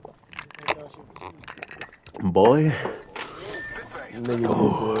died. Boy.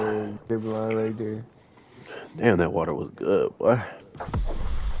 Nigga, zip line right there. Damn, that water was good, boy.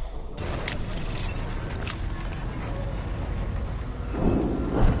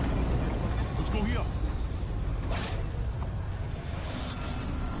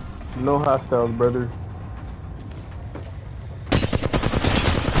 No hostiles, brother.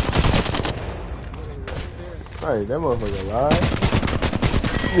 Right, that motherfucker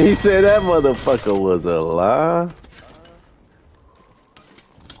alive. He said that motherfucker was alive.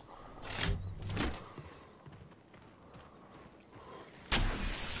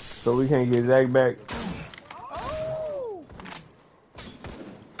 So we can't get Zach back.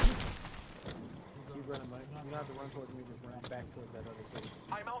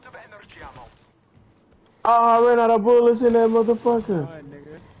 Oh, I ran out of bullets in that motherfucker.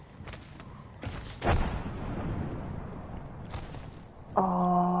 Oh,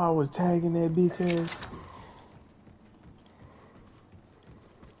 I was tagging that bitch ass.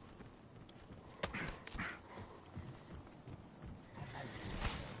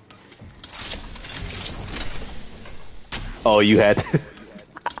 Oh, you had.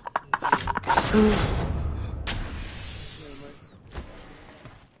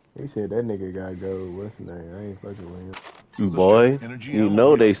 He said that nigga gotta go. What's his name? I ain't fucking with him. Boy, you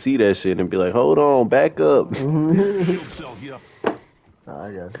know they see that shit and be like, hold on, back up. Shield cell here.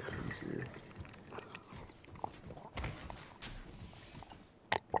 I got it.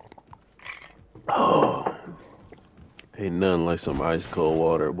 Oh, ain't nothing like some ice cold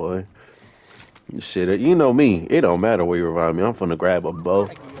water, boy. Shit, you know me. It don't matter where you revive me. I'm finna grab a bow.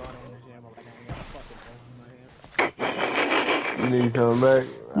 You need something back?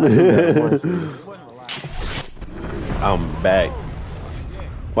 I'm back.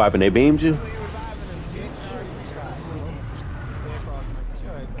 What happened? They beamed you?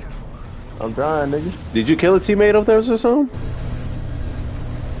 I'm trying, nigga. Did you kill a teammate up there or something?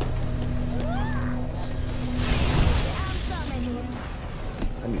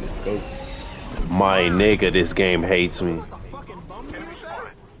 I need to escape. My nigga, this game hates me.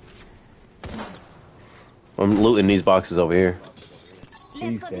 I'm looting these boxes over here.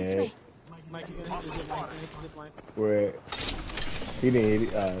 He's dead. Where? He didn't hit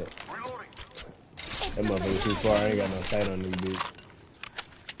it. That motherfucker too far. I ain't got no sight on this bitch.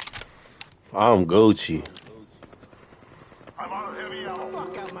 I'm Gucci. I'm out of heavy ammo.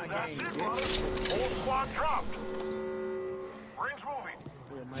 That's it, brother. Whole squad dropped. Rings moving.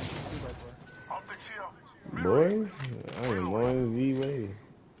 Optics here. Boy, I ain't one Z-way.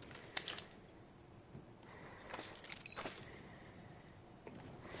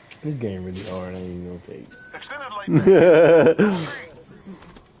 This game really hard. I ain't even gonna take. Extended light.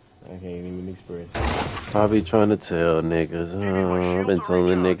 I can't even express. I be trying to tell niggas.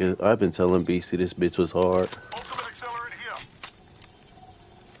 I've been telling BC this bitch was hard.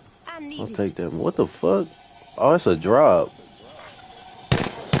 I'll take that. What the fuck? Oh, it's a drop.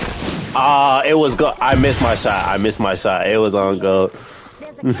 Ah, it was go. I missed my shot. It was on go.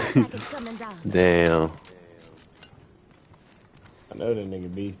 Damn. I know that nigga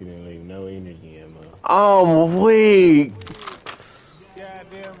BC didn't leave no energy ammo. I'm weak.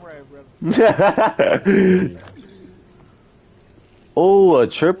 Goddamn right, brother. Oh, a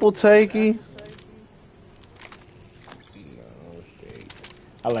triple takey? No, shit.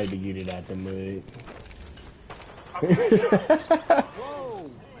 I like to get it out the mud. Whoa,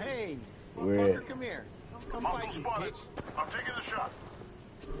 hey. Where? Come here. Come fight me, bitch. I'm taking the shot.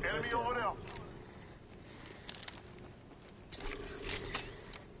 Enemy over there.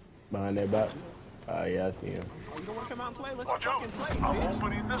 Behind that box? Oh, yeah, I see him. Oh, you don't want to come out and play? Let's Watch out. fucking play, I'm bitch.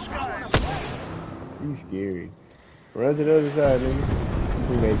 opening the skies. You scary. Run to the other side, nigga.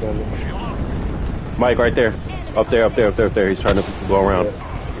 Teammates on there. Mike, right there. Up there. He's trying to go around. Yeah,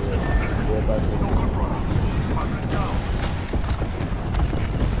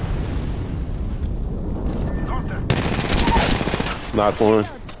 Knock one.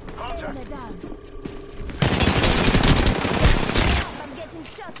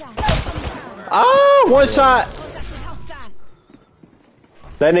 Ah, one shot.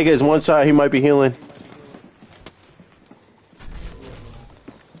 That nigga is one shot. He might be healing.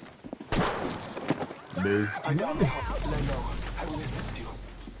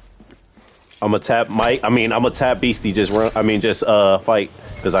 I'm gonna tap Mike. I'm gonna tap Beastie. Just run. Fight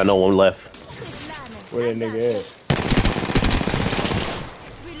because I know one left. Where that nigga at?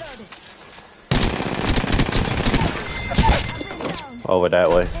 Over that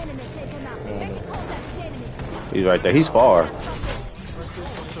way. He's right there. He's far.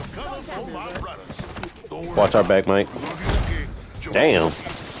 Watch our back, Mike. Damn.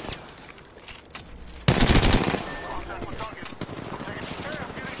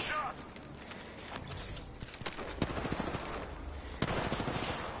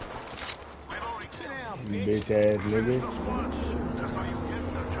 Bitch ass nigga.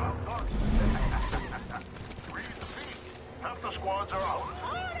 Half the squads are out.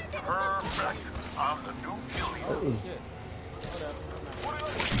 Perfect. I'm the new kill leader. Oh shit.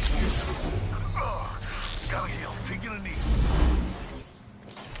 Gotta heal. Taking a knee.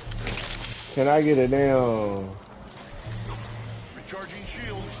 Can I get a damn? Recharging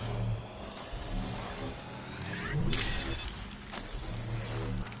shields.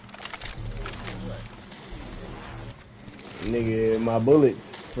 Nigga, my bullets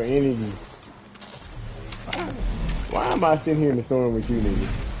for energy. Why am I sitting here in the storm with you, nigga?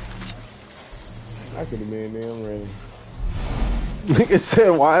 I could have been damn ready. Nigga said,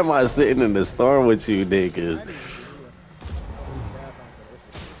 why am I sitting in the storm with you niggas? I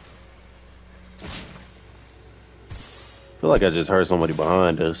feel like I just heard somebody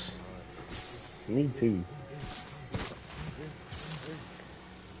behind us. Me too.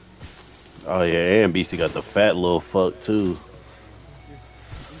 Oh yeah, and Beastie got the fat little fuck too.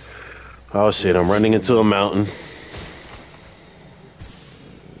 Oh shit, I'm running into a mountain.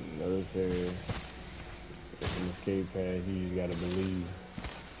 Another thing. It's an escape path, you just gotta believe.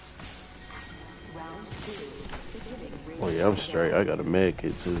 Oh yeah, I'm straight. I got a med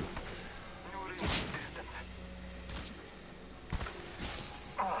kit too.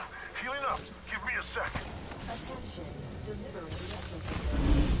 Healing up. Give me a second.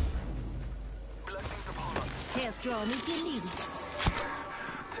 Help draw me if you need it.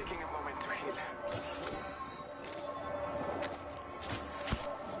 Taking a moment to heal.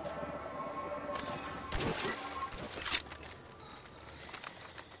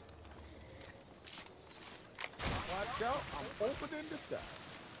 Watch out, I'm opening the sky.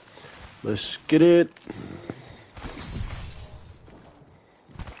 Let's get it.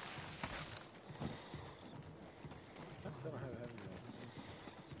 That's gonna have heavy.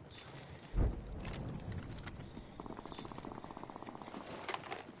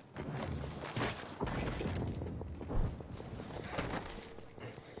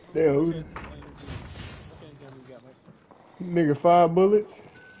 Damn, who? Nigga, 5 bullets?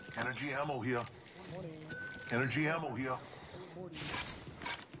 Energy ammo here. Energy ammo here.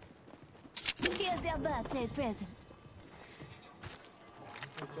 Here's your birthday present.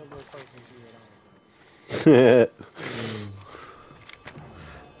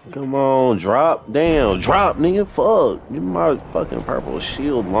 Come on, drop down, drop, nigga. Fuck, give me my fucking purple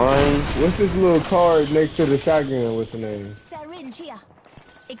shield line. What's this little card next to the shotgun? What's the name? Syringe here.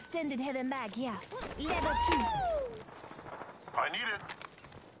 Extended heavy mag here. Level 2. I need it.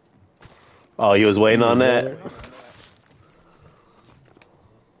 Oh, you was waiting on that?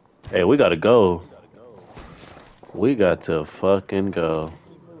 Hey, we gotta go. We got to fucking go.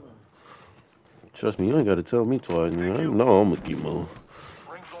 Trust me, you ain't gotta tell me twice. Man. I know I'm gonna keep moving.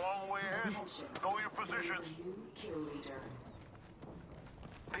 Rings a long way ahead. Know your positions.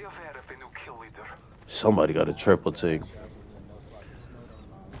 Be aware of the new kill leader. Somebody got a triple take.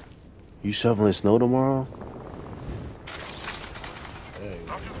 You shoveling snow tomorrow?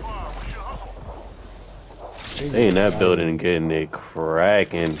 They in that building getting it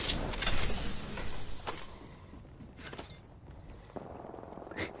cracking.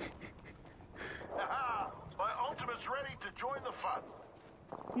 My ultimate's ready to join the fun.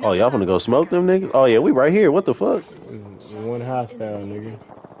 Oh, y'all gonna go smoke them niggas? Oh yeah, we right here. What the fuck? One hostile, nigga.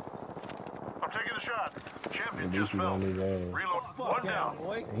 I'm taking the shot. Champion And just Beastie fell. on his ass. Reload. One down.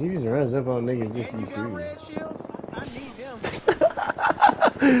 Boy. He just runs up on niggas just to You be got serious. red shields? I need them.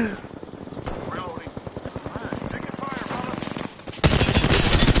 Reloading. Taking fire, brothers.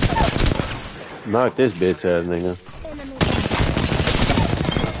 Knock this bitch ass nigga.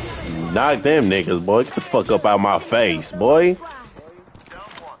 Knock them niggas, boy. Get the fuck up out my face, boy.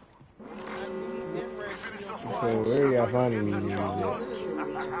 So where y'all finding these niggas at?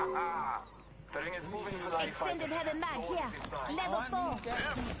 The ring is moving to life. Extended heavy mag here. Level 4.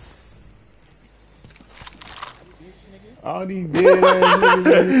 All these dead ass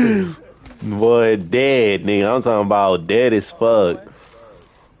niggas. Boy, dead, nigga. I'm talking about dead as fuck.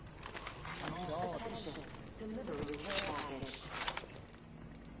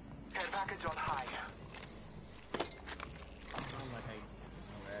 Care package on high.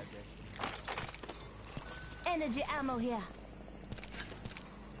 Energy ammo here.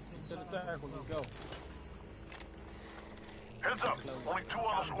 To the circle, let's go. Heads up. Only 2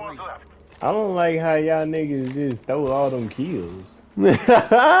 other squads left. I don't like how y'all niggas just throw all them kills. I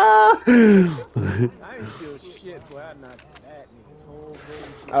ain't still shit, boy. I knocked that nigga's whole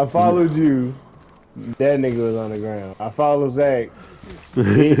bullshit. I followed you. That nigga was on the ground. I followed Zach.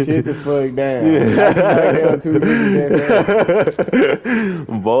 He shit the fuck down. I knocked down 2 niggas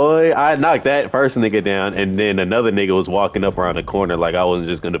that Boy, I knocked that first nigga down, and then another nigga was walking up around the corner like I wasn't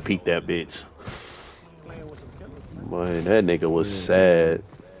just gonna peek that bitch. Boy, that nigga was sad.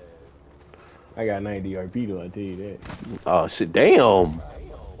 I got 90 RP though, I tell you that. Oh shit! Damn.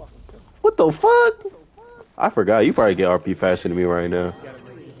 What the fuck? I forgot. You probably get RP faster than me right now.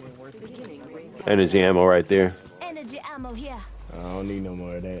 Energy ammo right there. Energy ammo here. I don't need no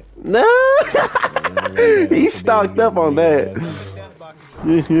more of that. Nah. He's stocked up on that.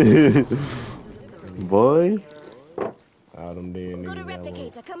 Boy. All them dead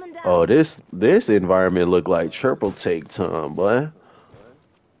niggas. Oh, this environment look like triple take time, boy.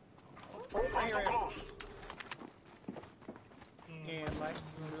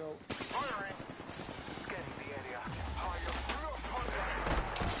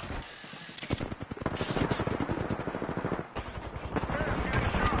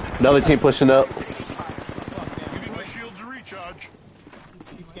 Another team pushing up.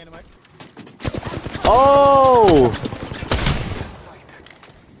 Oh!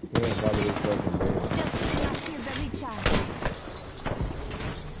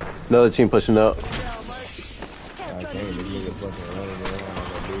 Another team pushing up.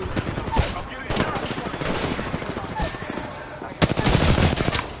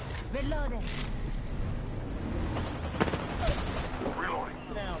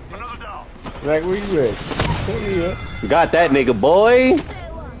 Like, where you at? Put me up. Got that nigga, boy.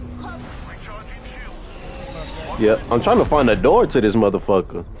 Yep, I'm trying to find a door to this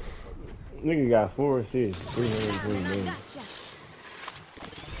motherfucker. Nigga got 4 assists, 320 games.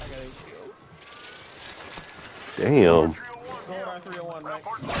 Damn.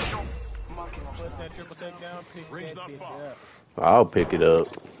 I'll pick it up.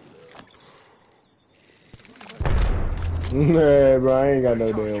 Nah, bro, I ain't got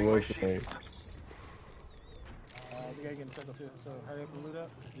no damn motion. We gotta get in circle too, so hurry up and loot up.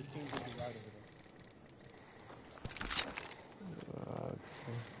 This team will be right over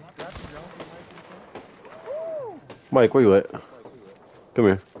there. Mike, where you at? Come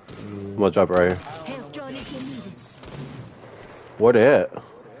here. I'm gonna drop it right here. Where they at?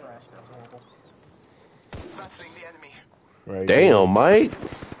 Right damn, there. Mike.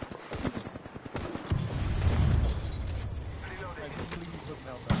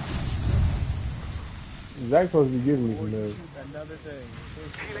 Zach's supposed to be giving me some milk. Another thing.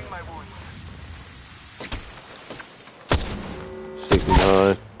 Healing my wounds.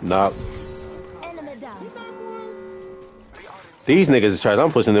 69. Knock. These niggas is trash.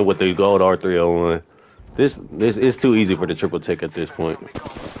 I'm pushing it with the gold R301. This is too easy for the triple take at this point.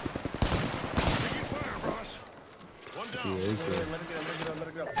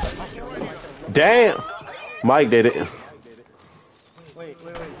 Damn! Mike did it. Wait.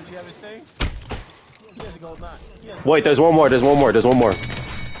 Did you have his thing? He has a gold knot. Wait, there's one more. One more somewhere.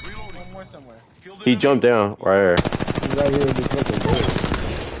 He jumped down right here. He's right here with this fucking door.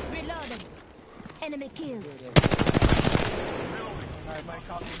 Reloading. Enemy killed.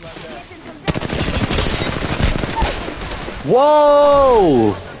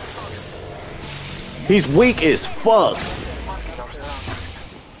 Whoa! He's weak as fuck.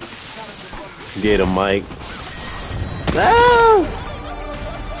 Get him, Mike. Ah!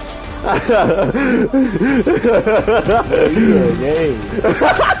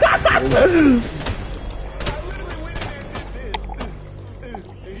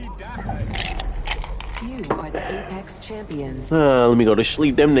 You are the Apex champions. Let me go to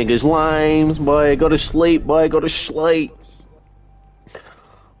sleep. Them niggas limes, boy. Go to sleep, boy. Go to sleep.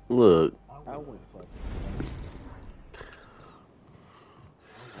 Look.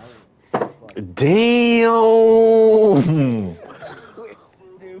 Damn.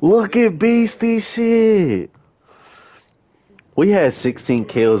 Look at Beastie shit. We had 16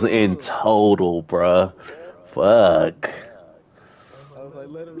 kills in total, bruh. Fuck. I was like,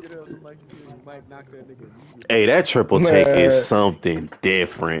 let him get up so like you might knock that nigga. Hey, that triple take is something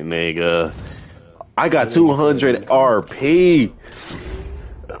different, nigga. I got 200 RP.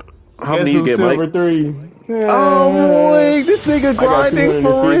 How many you get, Mike? 3. Oh boy, this nigga grinding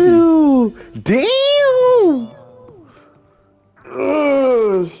for real. Damn.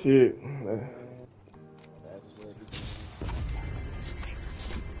 Oh shit.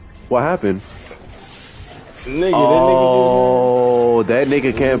 What happened? Nigga, oh, that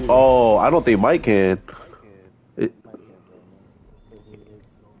nigga can't. Oh, I don't think Mike can. You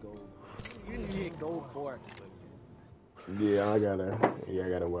need gold for it. Yeah, I got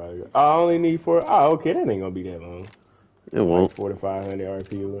a while ago. I only need 4. Oh, okay, that ain't gonna be that long. It won't. Like 4 to 500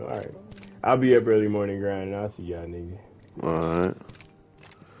 RP. Alright. I'll be up early morning grinding. I'll see y'all niggas. Alright.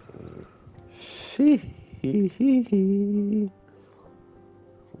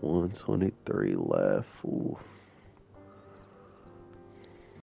 123 left. Ooh.